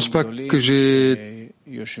 je ne pense pas que j'ai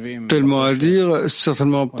tellement à dire,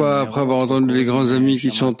 certainement pas après avoir entendu les grands amis qui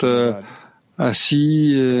sont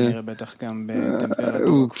assis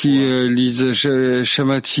ou qui lisent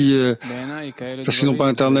Shamati parce qu'ils n'ont pas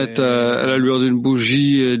Internet à la lueur d'une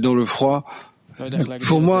bougie et dans le froid.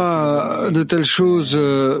 Pour moi, de telles choses,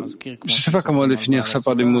 je ne sais pas comment définir ça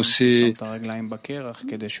par des mots. Ça me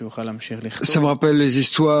rappelle les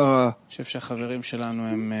histoires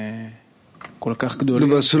de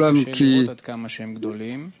Basulam qui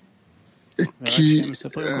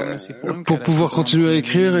pour pouvoir continuer à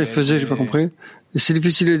écrire, il faisait, j'ai pas compris. Et c'est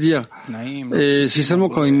difficile à dire. Et c'est seulement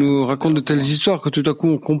quand il nous raconte de telles histoires que tout à coup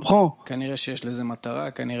on comprend les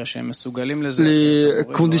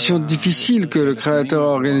conditions difficiles que le Créateur a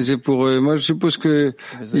organisées pour eux. Moi, je suppose qu'il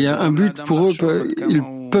y a un but pour eux. Ils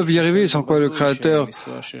peuvent y arriver sans quoi le Créateur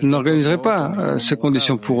n'organiserait pas ces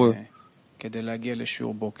conditions pour eux.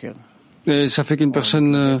 Et ça fait qu'une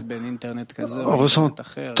personne ressent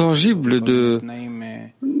tangible de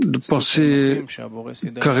penser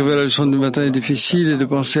qu'arriver à la leçon du matin est difficile et de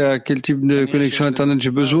penser à quel type de connexion Internet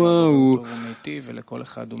j'ai besoin ou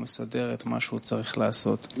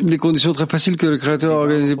des conditions très faciles que le Créateur a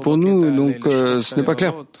organisées pour nous. Donc ce n'est pas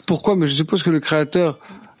clair pourquoi, mais je suppose que le Créateur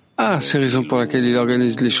a ces raisons pour lesquelles il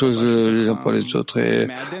organise les choses les uns pour les autres. Et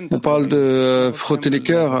on parle de frotter les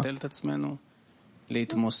cœurs.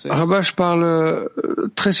 Rabash parle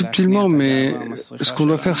très subtilement, mais ce qu'on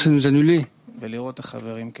doit faire, c'est nous annuler. De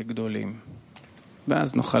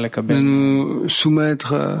nous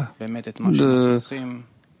soumettre,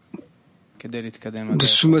 de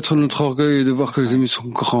soumettre notre orgueil et de voir que les amis sont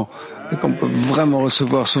grands et qu'on peut vraiment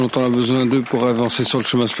recevoir ce dont on a besoin d'eux pour avancer sur le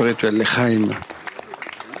chemin spirituel, les Chaim.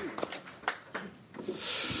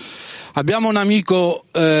 Abbiamo un amico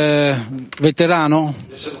veterano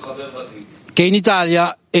che in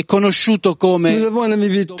Italia è conosciuto come. Nous avons un ami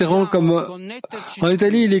vétéran comme en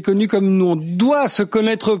Italie, il est connu comme nous. On doit se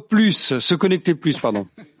connecter plus, pardon.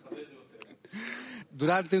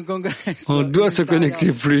 On doit se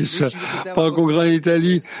connecter plus. Pendant le congrès en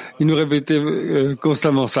Italie, il nous répétait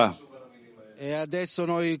constamment ça. Et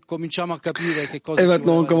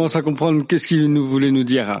maintenant, on commence à comprendre qu'est-ce qu'il nous voulait nous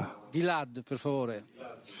dire. Gilad, per favore.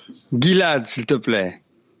 Gilad, s'il te plaît.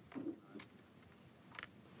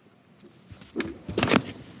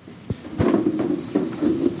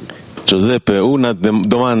 Giuseppe, una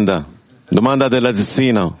domanda della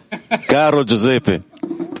Zessina. Caro Giuseppe,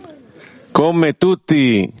 come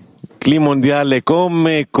tutti clima mondiale,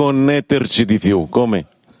 come connetterci di più? Come?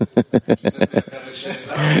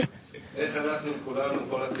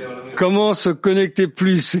 Comment se connecter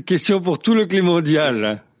plus? Question pour tout le climat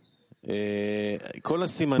mondial. Oui. On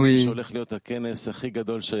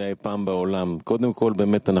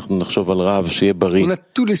a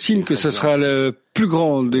tous les signes que ce sera le plus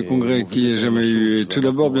grand des congrès qu'il y ait jamais eu. Et tout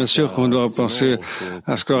d'abord, bien sûr, qu'on doit penser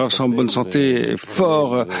à ce que Rav soit en bonne santé,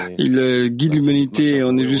 fort, il guide l'humanité,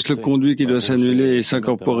 on est juste le conduit qui doit s'annuler et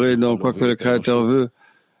s'incorporer dans quoi que le Créateur veut.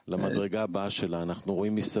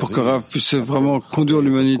 Pour que Rav puisse vraiment conduire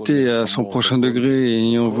l'humanité à son prochain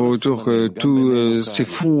degré, et on voit autour que tout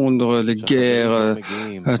s'effondre, les guerres,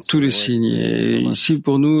 tous les signes. Et ici,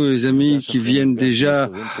 pour nous, les amis qui viennent déjà,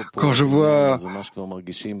 quand je vois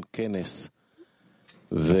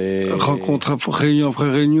rencontre réunion après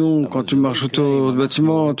réunion, quand tu marches autour du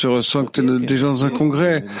bâtiment, tu ressens que tu es déjà dans un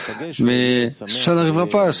congrès, mais ça n'arrivera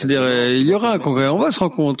pas. C'est-à-dire, il y aura un congrès, on va se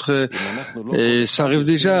rencontrer, et ça arrive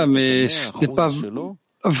déjà, mais ce n'est pas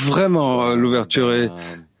vraiment l'ouverture. Et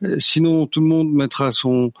sinon, tout le monde mettra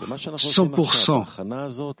son 100%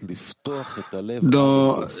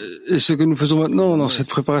 dans ce que nous faisons maintenant, dans cette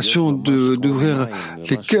préparation d'ouvrir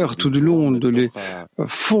les cœurs tout du long, de les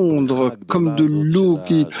fondre comme de l'eau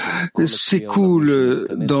qui s'écoule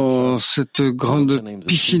dans cette grande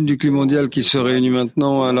piscine du climat mondial qui se réunit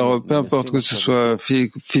maintenant. Alors, peu importe que ce soit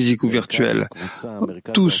physique ou virtuel,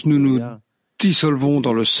 tous nous dissolvons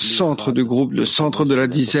dans le centre du groupe, le centre de la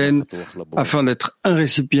dizaine, afin d'être un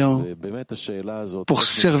récipient pour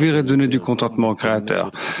servir et donner du contentement au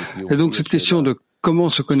Créateur. Et donc cette question de comment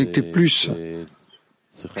se connecter plus,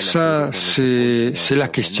 ça c'est la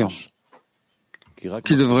question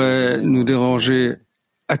qui devrait nous déranger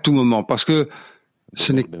à tout moment, parce que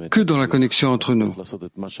ce n'est que dans la connexion entre nous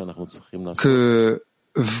que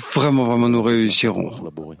vraiment nous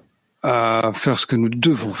réussirons à faire ce que nous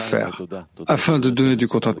devons faire afin de donner du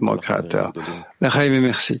contentement au Créateur. L'Achaim,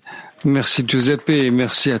 merci. Merci Giuseppe et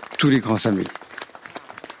merci à tous les grands amis.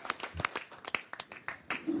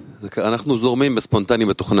 אנחנו זורמים בספונטני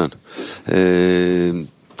מתוכנן.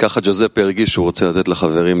 ככה ג'וזפה הרגיש שהוא רוצה לתת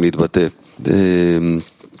לחברים להתבטא.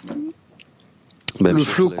 Le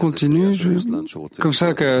flot continue, comme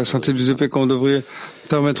ça qu'a senti Giuseppe qu'on devrait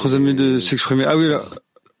permettre aux amis de s'exprimer. Ah oui, là.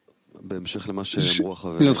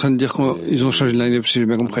 Il est en train de dire qu'ils ont changé de line-up, si j'ai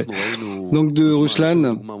bien compris. Donc de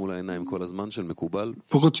Ruslan,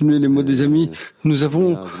 pour continuer les mots des amis, nous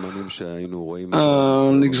avons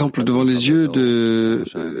un exemple devant les yeux de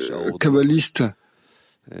kabbaliste.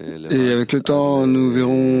 Et avec le temps, nous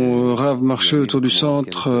verrons Rav marcher autour du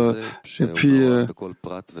centre et puis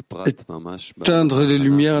éteindre les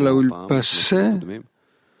lumières là où il passait.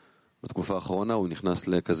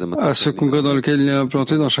 À ce congrès dans lequel il est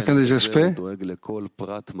implanté dans chacun des aspects.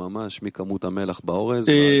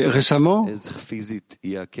 Et récemment, depuis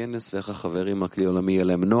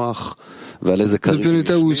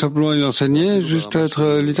l'état où simplement il enseignait, juste à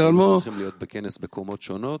être littéralement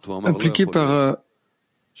impliqué par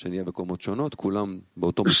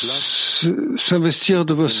s'investir,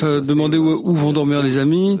 de se demander où vont dormir les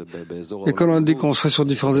amis. Et quand on a dit qu'on serait sur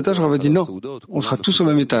différents étages, on avait dit non, on sera tous au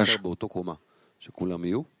même étage.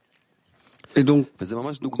 Et donc,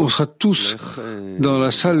 on sera tous dans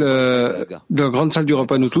la salle, dans la grande salle du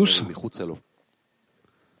repas, nous tous,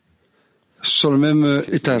 sur le même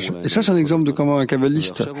étage. Et ça, c'est un exemple de comment un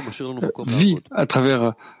kabbaliste vit à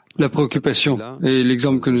travers la préoccupation et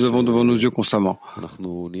l'exemple que nous avons devant nos yeux constamment.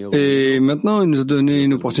 Et maintenant, il nous a donné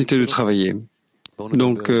une opportunité de travailler.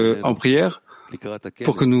 Donc, en prière,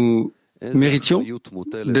 pour que nous méritions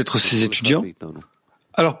d'être ses étudiants.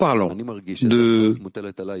 Alors parlons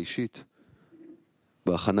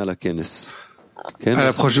à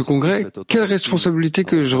l'approche du congrès, quelle responsabilité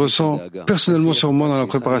que je ressens personnellement sur moi dans la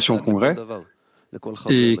préparation au congrès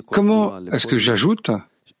et comment est-ce que j'ajoute à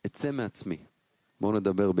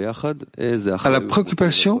la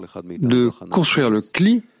préoccupation de construire le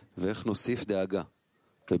cli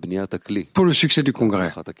pour le succès du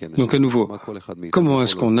congrès. Donc à nouveau, comment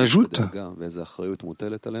est-ce qu'on ajoute,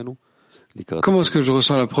 comment est-ce que je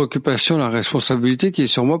ressens la préoccupation, la responsabilité qui est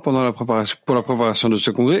sur moi pour la préparation de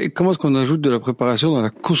ce congrès, et comment est-ce qu'on ajoute de la préparation dans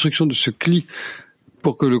la construction de ce cli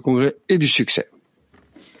pour que le congrès ait du succès.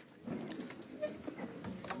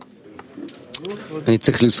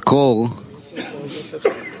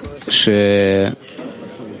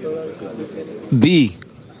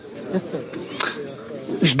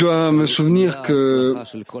 Je dois me souvenir que,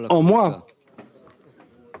 en moi,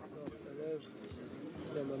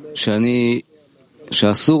 il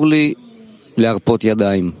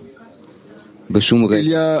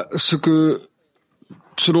y a ce que,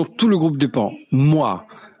 ce dont tout le groupe dépend, moi,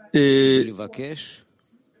 et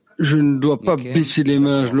je ne dois pas baisser les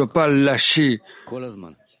mains, je ne dois pas lâcher.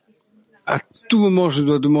 À tout moment, je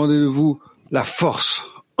dois demander de vous la force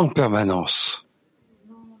en permanence.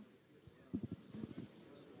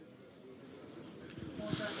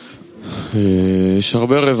 יש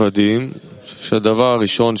הרבה רבדים. אני חושב שהדבר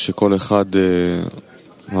הראשון שכל אחד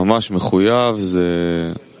ממש מחויב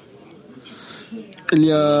זה... Il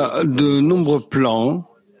y a de nombreux plans.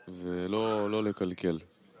 ולא לקלקל.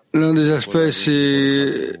 L'un des aspects,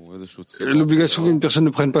 c'est l'obligation qu'une personne ne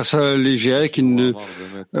prenne pas ça à la légère, qu'il ne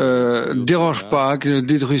dérange pas, qu'il ne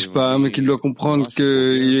détruise pas, mais qu'il doit comprendre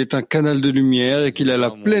qu'il est un canal de lumière et qu'il a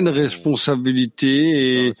la pleine responsabilité.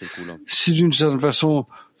 Et si d'une certaine façon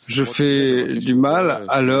je fais du mal,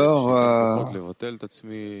 alors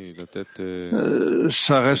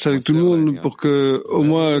ça reste avec tout le monde pour que au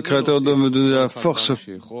moins le Créateur doit me donner la force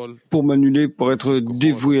pour m'annuler, pour être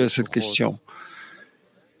dévoué à cette question.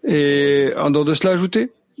 Et en dehors de cela, ajouter,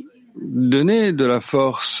 donner de la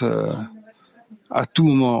force à tout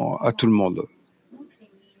moment, à tout le monde.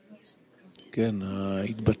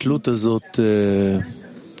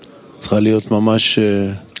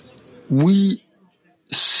 Oui,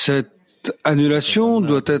 cette annulation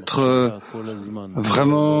doit être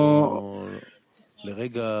vraiment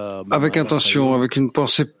avec intention, avec une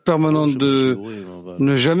pensée permanente de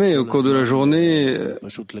ne jamais, au cours de la journée,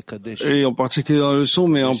 et en particulier dans la leçon,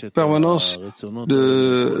 mais en permanence,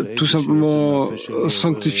 de tout simplement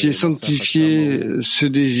sanctifier ce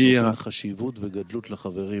désir.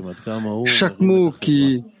 Chaque mot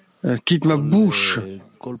qui quitte ma bouche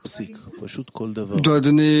doit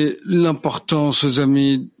donner l'importance aux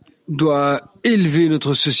amis, doit élever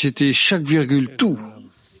notre société, chaque virgule, tout.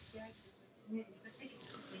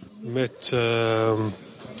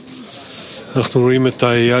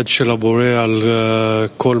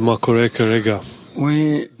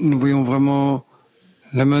 Oui, nous voyons vraiment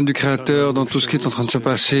la main du Créateur dans tout ce qui est en train de se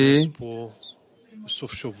passer.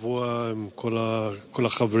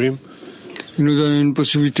 Il nous donne une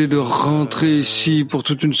possibilité de rentrer ici pour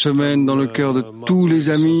toute une semaine dans le cœur de tous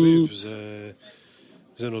les amis.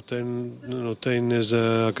 Et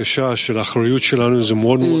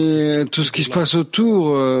tout ce qui se passe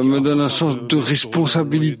autour me donne un sens de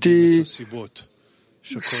responsabilité.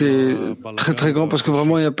 C'est très très grand parce que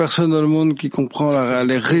vraiment il n'y a personne dans le monde qui comprend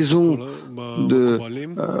les raisons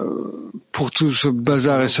pour tout ce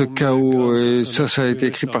bazar et ce chaos. Et ça a été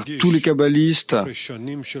écrit par tous les kabbalistes.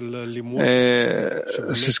 Et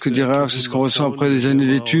c'est ce que dit Rav, c'est ce qu'on ressent après des années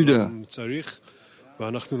d'études,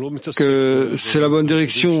 que c'est la bonne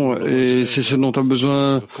direction et c'est ce dont a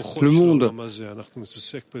besoin le monde.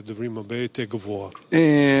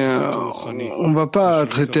 Et on ne va pas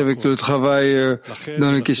traiter avec le travail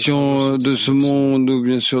dans les questions de ce monde ou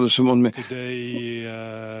bien sûr de ce monde, mais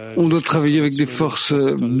on doit travailler avec des forces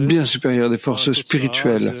bien supérieures, des forces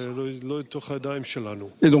spirituelles.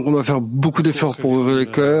 Et donc on doit faire beaucoup d'efforts pour ouvrir les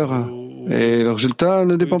cœurs et le résultat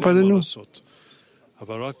ne dépend pas de nous.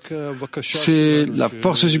 C'est la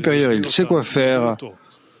force supérieure, il sait quoi faire.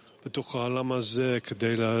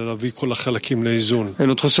 Et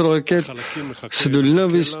notre seule requête, c'est de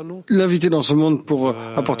l'inviter dans ce monde pour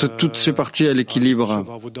apporter toutes ces parties à l'équilibre.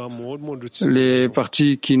 Les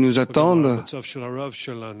parties qui nous attendent,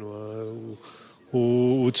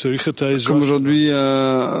 comme aujourd'hui,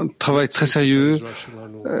 un travail très sérieux,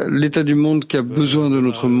 l'état du monde qui a besoin de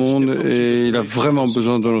notre monde, et il a vraiment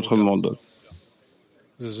besoin de notre monde.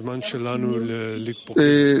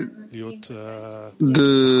 Et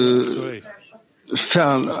de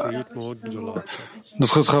faire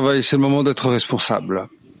notre travail, c'est le moment d'être responsable.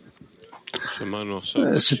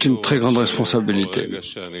 C'est une très grande responsabilité.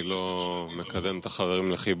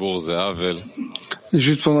 Et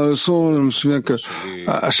juste pendant la leçon, je me souviens que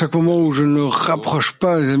à chaque moment où je ne rapproche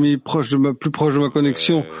pas les amis plus proches de ma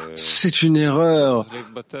connexion, c'est une erreur.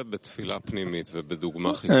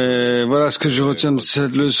 Et voilà ce que je retiens de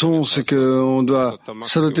cette leçon, c'est que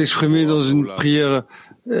ça doit exprimer dans une prière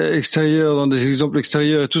extérieure, dans des exemples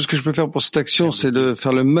extérieurs. Et tout ce que je peux faire pour cette action, c'est de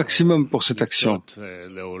faire le maximum pour cette action.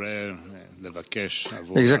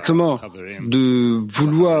 Exactement, de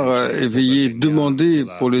vouloir éveiller, demander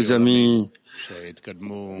pour les amis,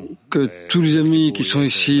 que tous les amis qui sont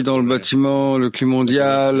ici dans le bâtiment, le climat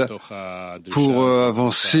mondial, pour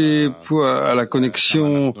avancer à la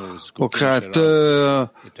connexion au Créateur,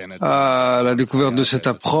 à la découverte de cette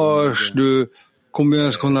approche, de combien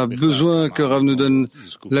est-ce qu'on a besoin que Rav nous donne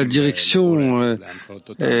la direction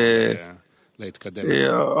et Et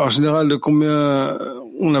en général, de combien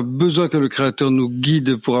on a besoin que le Créateur nous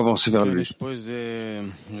guide pour avancer vers lui.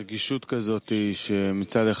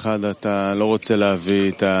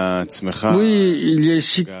 Oui, il y a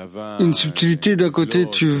ici une subtilité. D'un côté,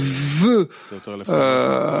 tu veux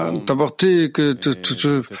t'apporter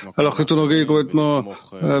alors que ton orgueil est complètement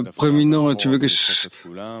prééminent et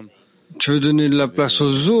tu veux donner de la place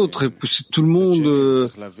aux autres et pousser tout le monde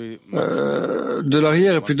de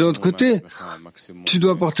l'arrière. Et puis de l'autre côté, tu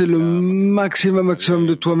dois apporter le maximum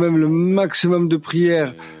de toi-même, le maximum de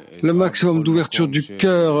prière, le maximum d'ouverture du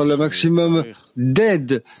cœur, le maximum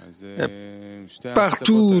d'aide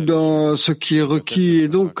partout dans ce qui est requis. Et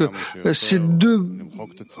donc, ces deux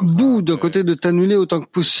bouts, d'un côté de t'annuler autant que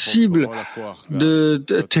possible, de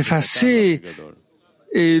t'effacer,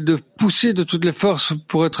 et de pousser de toutes les forces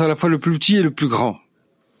pour être à la fois le plus petit et le plus grand.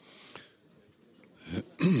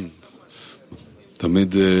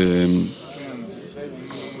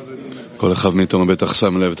 כל אחד מאיתנו בטח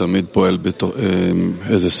שם לב, תמיד פועל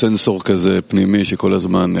איזה סנסור כזה פנימי שכל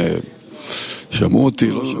הזמן שמעו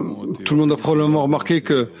אותי, לא שמעו אותי. Tout le monde a probablement remarqué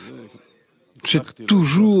que c'est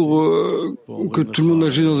toujours que tout le monde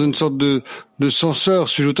agit dans une sorte de censeur.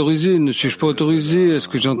 Suis-je autorisé? Ne suis-je pas autorisé? Est-ce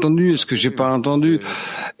que j'ai entendu? Est-ce que j'ai pas entendu?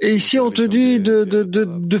 Et ici, on te dit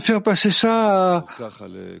de faire passer ça,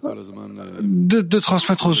 de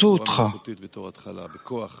transmettre aux autres.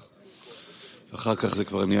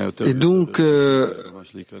 Et donc,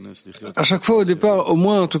 à chaque fois au départ, au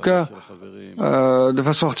moins en tout cas, de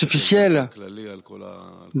façon artificielle,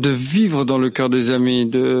 de vivre dans le cœur des amis,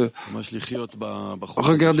 de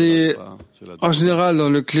regarder en général dans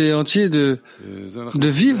le clé entier, de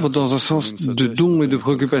vivre dans un sens de don et de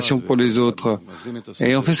préoccupation pour les autres.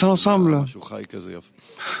 Et on fait ça ensemble.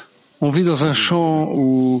 On vit dans un champ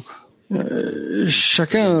où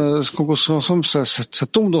chacun, ce qu'on construit ensemble, ça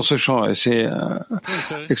tombe dans ce champ et c'est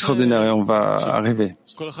extraordinaire et on va arriver.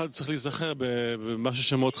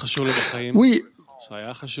 Oui,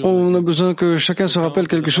 on a besoin que chacun se rappelle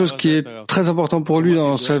quelque chose qui est très important pour lui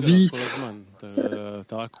dans sa vie.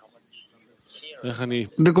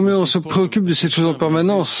 De combien on se préoccupe de cette chose en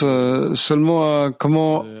permanence, seulement à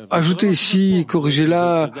comment ajouter ici, corriger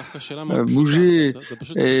là, bouger,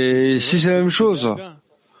 et si c'est la même chose.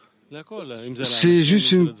 C'est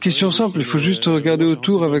juste une question simple, il faut juste regarder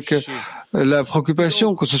autour avec la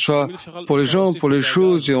préoccupation, que ce soit pour les gens, pour les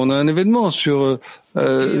choses, et on a un événement sur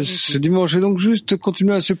ce dimanche, et donc juste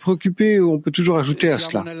continuer à se préoccuper, on peut toujours ajouter à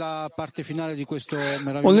cela.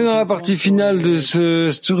 On est dans la partie finale de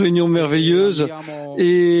cette réunion merveilleuse,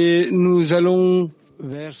 et nous allons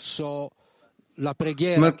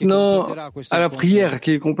maintenant à la prière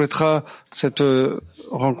qui complétera cette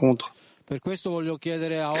rencontre.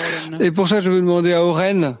 Et pour ça, je vais demander à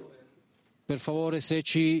Oren,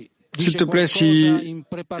 s'il te plaît, s'il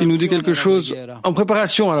nous dit quelque chose en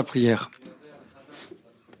préparation à la prière.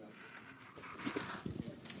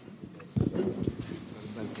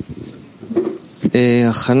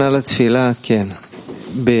 הכנה לתפילה, כן.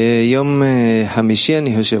 ביום חמישי,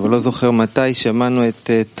 אני חושב, לא זוכר מתי, שמענו את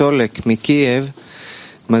טולק מקייב,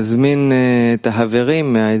 מזמין את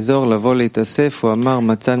החברים מהאזור לבוא להתאסף, הוא אמר,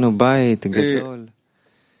 מצאנו בית גדול.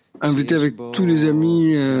 Invité avec tous les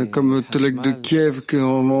amis, comme Tolek de Kiev,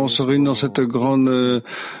 qu'on se réunit dans cette grande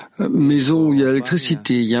maison où il y a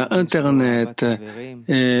l'électricité, il y a Internet,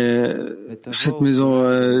 et cette maison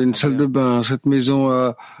a une salle de bain, cette maison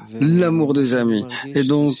a l'amour des amis. Et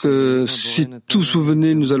donc, si tous vous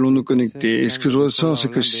venez, nous allons nous connecter. Et ce que je ressens,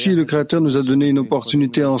 c'est que si le Créateur nous a donné une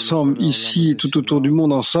opportunité ensemble, ici et tout autour du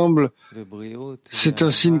monde ensemble, c'est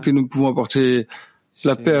un signe que nous pouvons apporter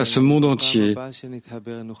la paix à ce monde entier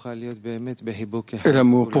et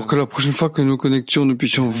l'amour, pour que la prochaine fois que nous connections, nous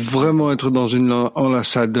puissions vraiment être dans une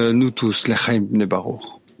enlaçade, nous tous, l'Echaim Bnei Baruch.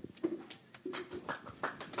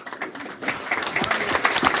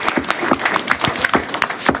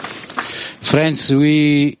 Friends,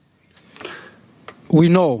 we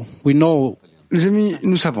know. Les amis,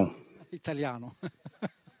 nous savons. Italiano.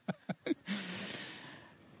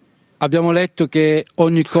 Nous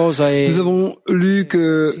avons lu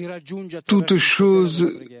que toute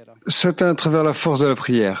chose s'atteint à travers la force de la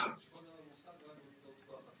prière.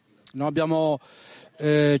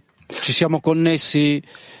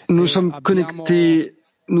 Nous sommes connectés,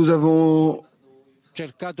 nous avons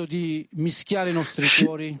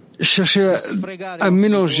cherché à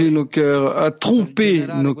mélanger nos cœurs, à tromper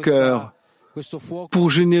nos cœurs pour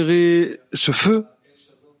générer ce feu.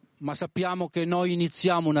 Mais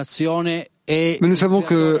nous savons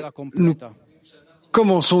que nous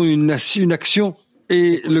commençons une action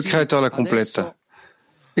et le Créateur la complète.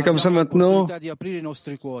 Et comme ça maintenant,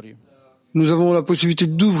 nous avons la possibilité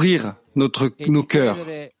d'ouvrir nos cœurs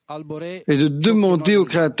et de demander au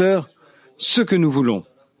Créateur ce que nous voulons.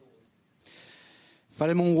 Nous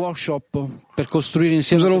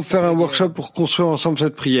allons faire un workshop pour construire ensemble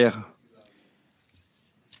cette prière.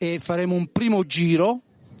 Et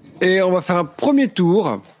on va faire un premier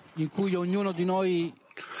tour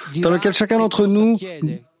dans lequel chacun d'entre nous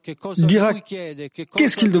dira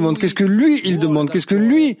qu'est-ce qu'il demande, qu'est-ce que lui il demande, qu'est-ce que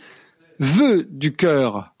lui veut du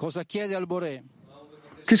cœur,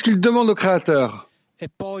 qu'est-ce qu'il demande au Créateur.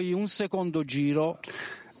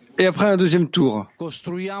 Et après un deuxième tour, nous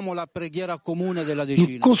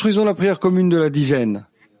construisons la prière commune de la dizaine.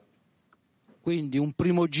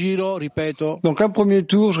 Donc un premier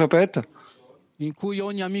tour, je répète,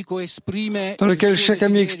 dans lequel chaque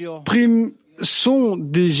ami exprime son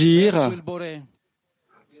désir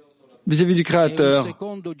vis-à-vis du Créateur.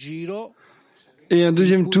 Et un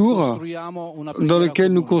deuxième tour dans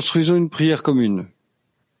lequel nous construisons une prière commune.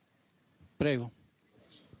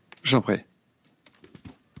 J'en prie.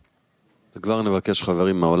 וכבר נבקש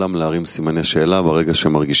חברים מהעולם להרים סימני שאלה ברגע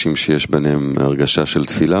שהם מרגישים שיש ביניהם הרגשה של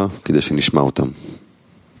תפילה, כדי שנשמע אותם.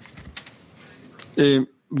 Et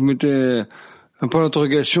vous mettez un point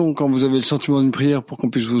d'interrogation quand vous avez le sentiment d'une prière pour qu'on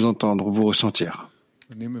puisse vous entendre, vous ressentir.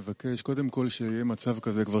 אני מבקש, קודם כל שיהיה מצב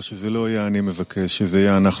כזה כבר שזה לא יהיה אני מבקש, שזה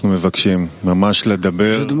יהיה אנחנו מבקשים, ממש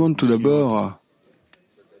לדבר. Je demande tout d'abord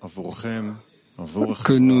עבורכם.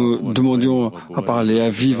 Que nous demandions à parler, à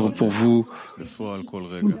vivre pour vous,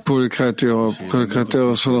 pour le Créateur, que le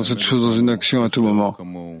Créateur soit dans cette chose, dans une action à tout moment.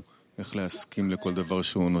 Et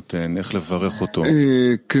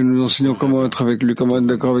que nous enseignons comment être avec lui, comment être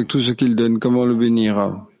d'accord avec tout ce qu'il donne, comment le bénir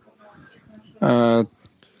à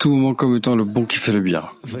tout moment comme étant le bon qui fait le bien.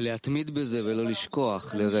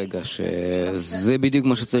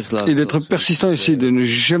 Et d'être persistant ici, de ne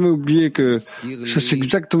jamais oublier que ça c'est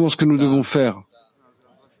exactement ce que nous devons faire.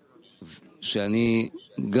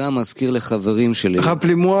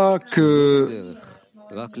 Rappelez-moi que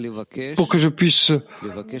pour que je puisse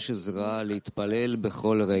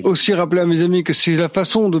aussi rappeler à mes amis que c'est la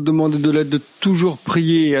façon de demander de l'aide, de toujours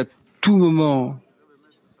prier à tout moment.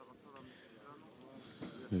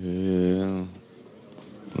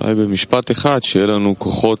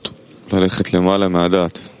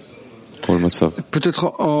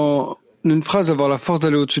 Peut-être en une phrase, avoir la force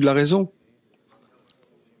d'aller au-dessus de la raison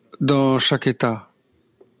dans chaque état.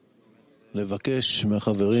 Demandez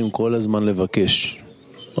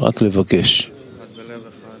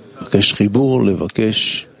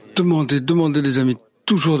les amis,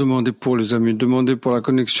 toujours demander pour les amis, demander pour la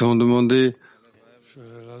connexion, demander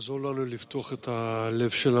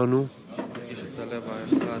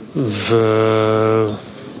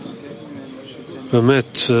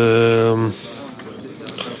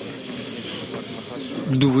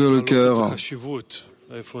d'ouvrir le cœur.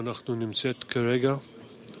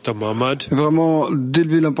 Vraiment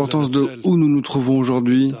d'élever l'importance de où nous nous trouvons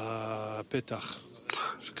aujourd'hui,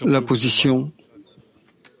 la position,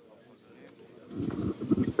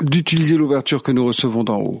 d'utiliser l'ouverture que nous recevons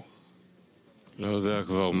d'en haut. Je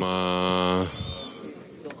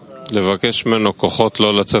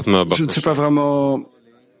ne sais pas vraiment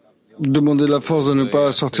demander la force de ne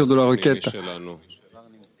pas sortir de la requête.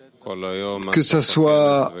 Que ça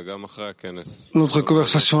soit notre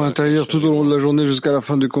conversation intérieure tout au long de la journée jusqu'à la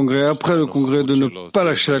fin du congrès, après le congrès, de ne pas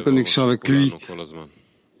lâcher la connexion avec lui,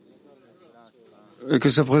 et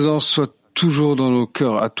que sa présence soit toujours dans nos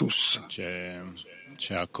cœurs à tous.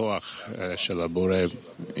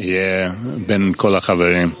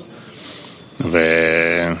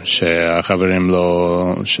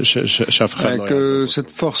 Que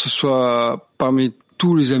cette force soit parmi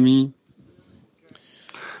tous les amis,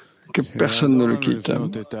 que personne ne le quitte.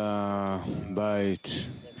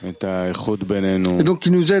 Et donc,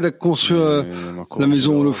 il nous aide à construire la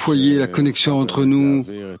maison, le foyer, la connexion entre nous,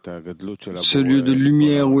 ce lieu de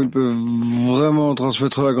lumière où ils peuvent vraiment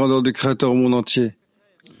transmettre la grandeur du Créateur au monde entier.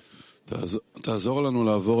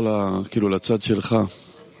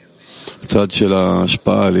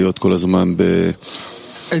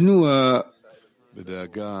 Aide-nous à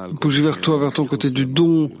bouger vers toi, vers ton côté du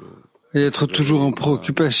don, et être toujours en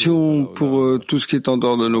préoccupation pour tout ce qui est en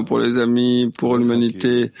dehors de nous, pour les amis, pour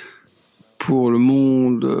l'humanité, pour le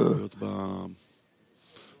monde,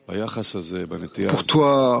 pour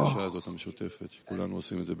toi,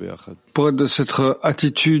 pour être de cette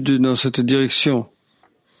attitude dans cette direction,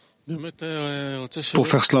 pour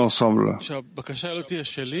faire cela ensemble.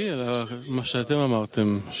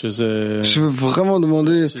 Je veux vraiment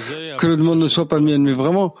demander que la demande ne soit pas mienne, mais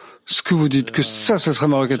vraiment ce que vous dites, que ça sera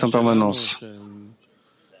ma requête en permanence.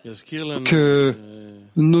 Que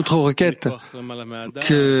notre requête,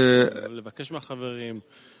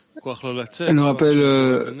 elle nous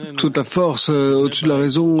rappelle toute la force au-dessus de la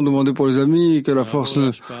raison, demander pour les amis, que la force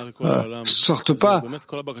ne sorte pas.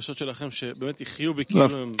 La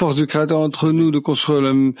force du Créateur entre nous, de construire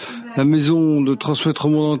la maison, de transmettre au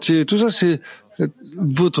monde entier, tout ça c'est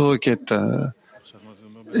votre requête.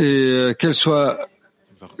 Et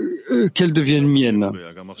qu'elle devienne mienne.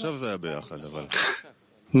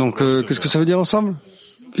 Donc, qu'est-ce que ça veut dire ensemble?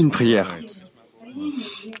 Une prière.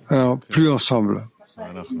 Alors, plus ensemble.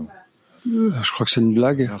 Je crois que c'est une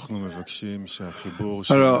blague.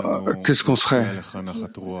 Alors, qu'est-ce qu'on serait?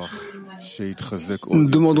 Nous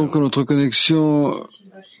demandons que notre connexion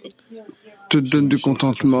te donne du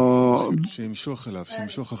contentement,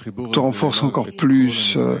 te renforce encore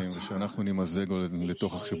plus, que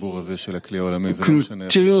nous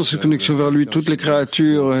tirions cette connexion vers lui, toutes les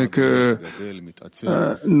créatures, et que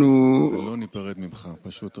nous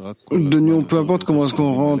donnions, peu importe comment est-ce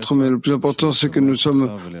qu'on rentre, mais le plus important c'est que nous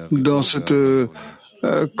sommes dans cette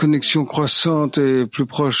connexion croissante et plus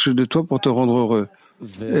proche de toi pour te rendre heureux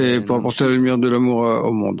et pour apporter la lumière de l'amour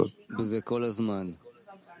au monde.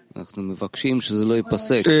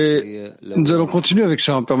 Et nous allons continuer avec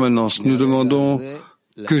ça en permanence. Nous demandons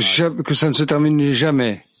que ça ne se termine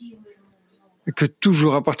jamais, et que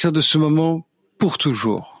toujours, à partir de ce moment, pour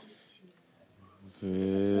toujours.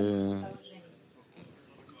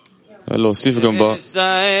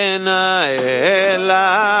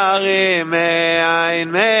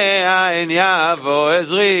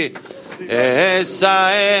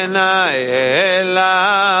 אסענה אל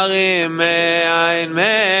ההרים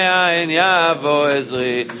מאין יבוא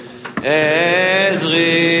עזרי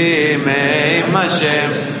עזרי מעם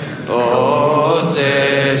השם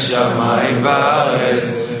עושה שמיים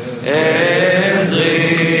וארץ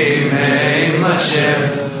עזרי מעם השם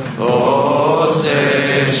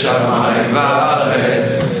עושה שמיים וארץ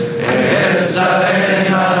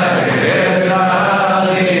אסענה אל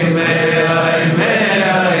ההרים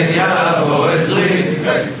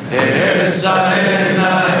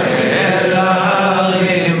אסענה אל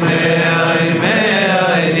ההרים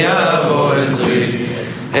מאין יבוא עזרי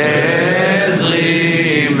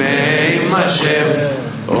עזרי מעם השם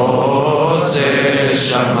עושה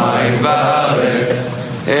שמיים וארץ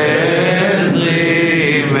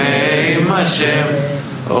עזרי מעם השם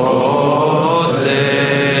עושה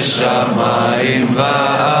שמיים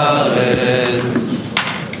וארץ.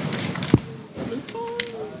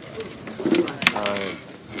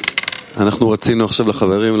 אנחנו רצינו עכשיו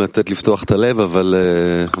לחברים לתת לפתוח את הלב, אבל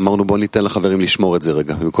אמרנו בוא ניתן לחברים לשמור את זה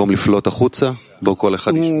רגע. במקום לפלוט החוצה, בוא כל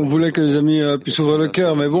אחד ישמור. On voulait que les amis puissent ouvrir le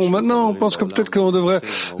cœur, mais bon, maintenant on pense que peut-être qu'on devrait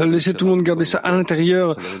laisser tout le monde garder ça à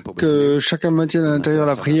l'intérieur, que chacun maintienne à l'intérieur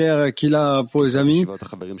la prière qu'il a pour les amis,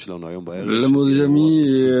 l'amour des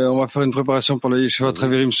amis, et on va faire une préparation pour la Yeshivat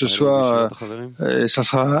Haverim ce soir, et ça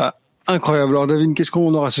sera incroyable. Alors David, qu'est-ce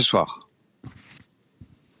qu'on aura ce soir?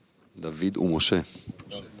 David ou Moshe.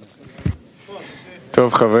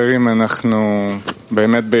 טוב חברים, אנחנו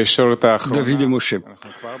באמת בישורת האחרונה. דוד ומשה. אנחנו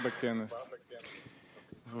כבר בכנס.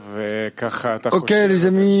 וככה אתה חושב... אוקיי, les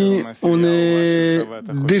amis, on est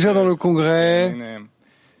déjà dans le congrès.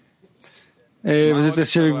 Et vous êtes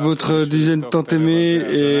assis avec votre dizaine tant aimée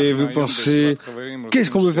et vous pensez qu'est-ce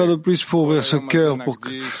qu'on peut faire de plus pour ouvrir ce cœur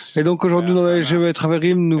Et donc aujourd'hui dans la Yeshivat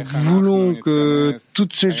Haverim, nous voulons que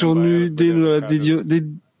toutes ces journées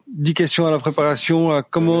d'éducation à la préparation, à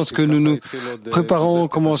comment est-ce que nous nous préparons,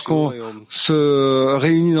 comment est-ce qu'on se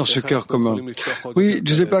réunit dans ce cœur commun. Oui,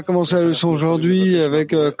 je ne sais pas comment c'est la leçon aujourd'hui,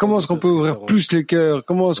 avec comment est-ce qu'on peut ouvrir plus les cœurs,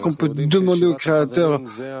 comment est-ce qu'on peut demander au Créateur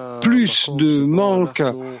plus de manque.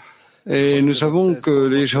 Et nous savons que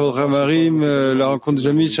les Yeshivat Haverim, la rencontre des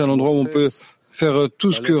amis, c'est un endroit où on peut faire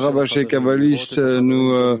tout ce que Rabash et Kabbaliste nous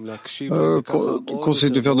conseillent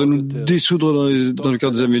de faire, de nous dissoudre dans le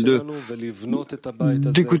cœur des amis,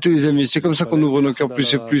 d'écouter les amis. C'est comme ça qu'on ouvre nos cœurs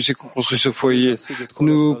plus et plus et qu'on construit ce foyer.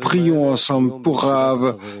 Nous prions ensemble pour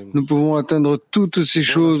Rav. Nous pouvons atteindre toutes ces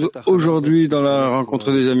choses aujourd'hui dans la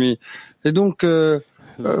rencontre des amis. Et donc,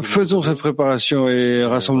 faisons cette préparation et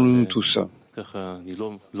rassemblons-nous tous.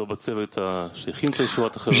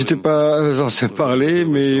 J'étais pas censé parler,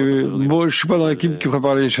 mais bon, je suis pas dans l'équipe qui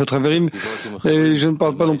prépare les Yeshivat Haverim et je ne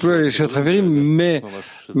parle pas non plus à les Yeshivat Haverim,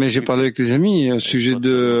 mais j'ai parlé avec les amis au sujet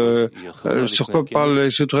de sur quoi parle les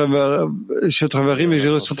Yeshivat Haverim et j'ai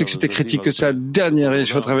ressenti que c'était critique, que c'est la dernière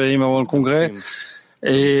Yeshivat Haverim avant le congrès.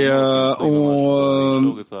 Et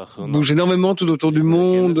on bouge énormément tout autour du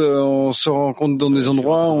monde, on se rencontre dans des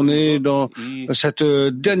endroits, on est dans cette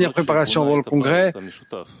dernière préparation avant le congrès.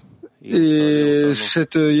 Et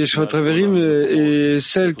cette Yeshivat Reverim est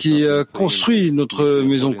celle qui construit notre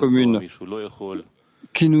maison commune,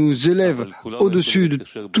 qui nous élève au-dessus de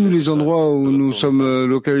tous les endroits où nous sommes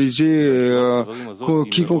localisés,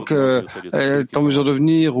 quiconque est en mesure de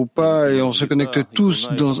venir ou pas, et on se connecte tous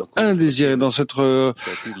dans un désir. Et dans cette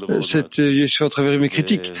Yeshivat Reverim est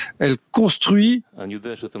critique. Elle construit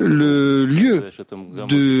le lieu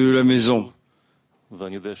de la maison.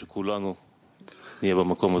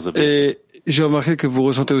 Et j'ai remarqué que vous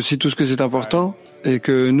ressentez aussi tout ce que c'est important et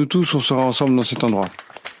que nous tous, on sera ensemble dans cet endroit.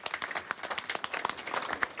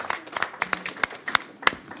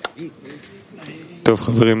 טוב,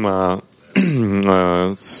 חברים,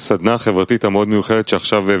 הסדנה החברתית המאוד מיוחדת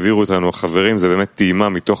שעכשיו העבירו אותנו החברים, זה באמת טעימה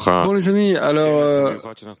מתוך ה... Bon les amis, alors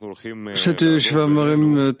cette Yeshivat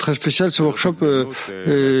Reverim très spéciale, ce workshop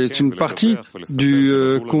est une partie du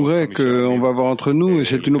congrès qu'on va avoir entre nous, et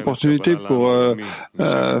c'est une opportunité pour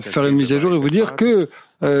faire une mise à jour et vous dire que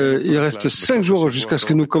il reste 5 jours jusqu'à ce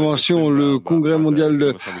que nous commencions le congrès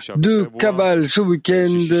mondial de Kabbale ce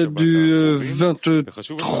week-end du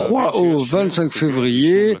 23 au 25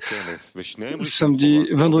 février,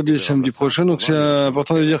 vendredi et samedi prochain. Donc c'est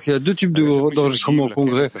important de dire qu'il y a 2 types d'enregistrements au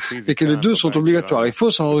congrès et que les 2 sont obligatoires. Il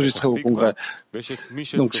faut s'enregistrer au congrès.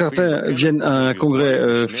 Donc certains viennent à un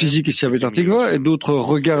congrès physique ici à Petah Tikva et d'autres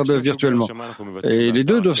regardent virtuellement. Et les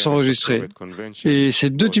 2 doivent s'enregistrer. Et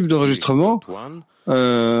ces 2 types d'enregistrements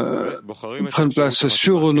prennent place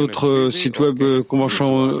sur notre site web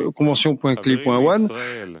convention.cli.one.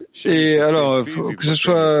 Et alors, que ce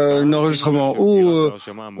soit un enregistrement ou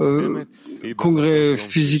congrès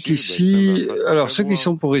physique ici, alors ceux qui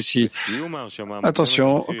sont pour ici,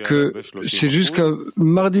 attention que c'est jusqu'à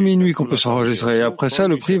mardi minuit qu'on peut s'enregistrer. Et après ça,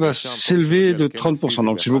 le prix va s'élever de 30%.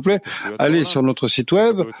 Donc s'il vous plaît, allez sur notre site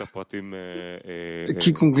web.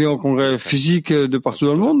 Quiconque vient au congrès physique de partout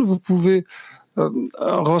dans le monde, vous pouvez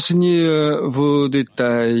renseignez vos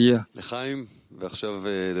détails.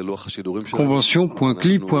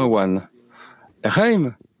 Convention.cli.one.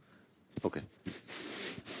 Chaim. Okay.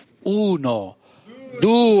 1,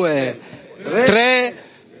 2, 3,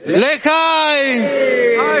 לחיים!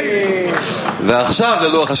 ועכשיו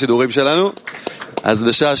ללוח השידורים שלנו. אז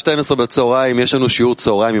בשעה 12 בצהריים יש לנו שיעור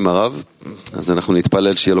צהריים עם הרב, אז אנחנו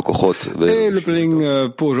נתפלל שיהיה לו כוחות. Et le planning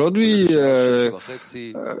pour aujourd'hui, la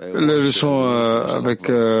leçon avec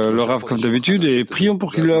le Rav comme d'habitude, et prions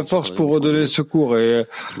pour qu'il ait la force pour redonner secours. Et à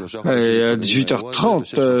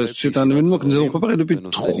 18h30, c'est un événement que nous avons préparé depuis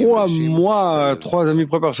 3 mois. 3 amis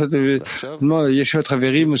préparent cet événement, Yeshivat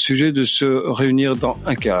Reverim, au sujet de se réunir dans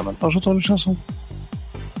un cœur. Maintenant, j'entends une chanson.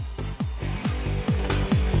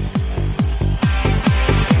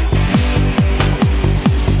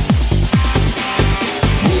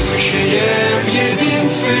 В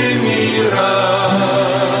единстве мира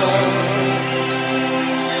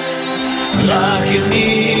רק אם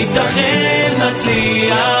ניתכן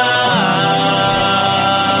נציע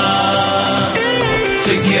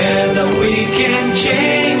Together we can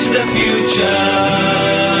change the future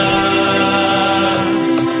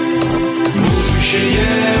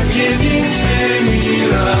будущее в единстве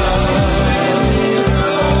мира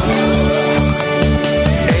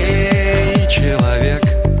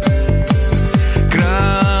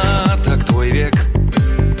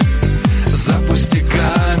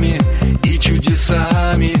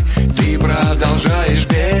Чудесами ты продолжаешь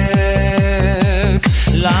бег.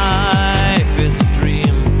 Life is a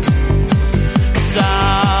dream,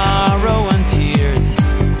 sorrow and tears,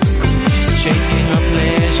 chasing our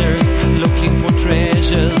pleasures, looking for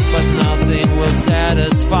treasures, but nothing will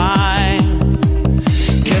satisfy.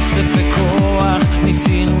 כסף וכוח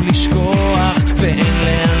ניסינו לשכוח, ואין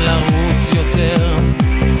לאן לרוץ יותר.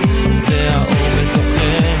 זה האור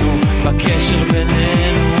בתוכנו, בקשר בינינו.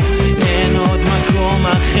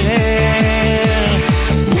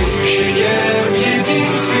 Будущее в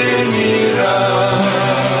единстве мира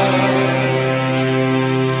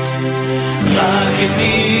רק אם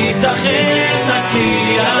ניתכן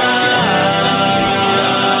נציע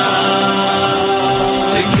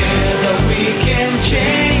Together we can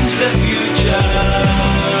change the future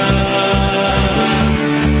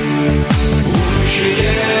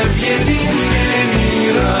Будущее в единстве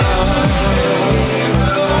мира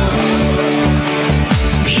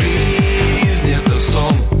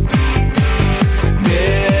сон,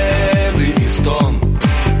 беды и стон.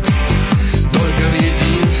 Только в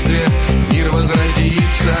единстве мир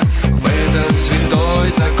возродится, в этом святой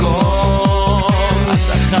закон.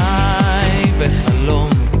 אתה חי בחלום,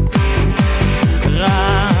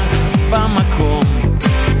 רץ במקום,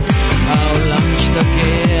 העולם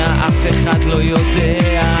משתגע, אף אחד לא יודע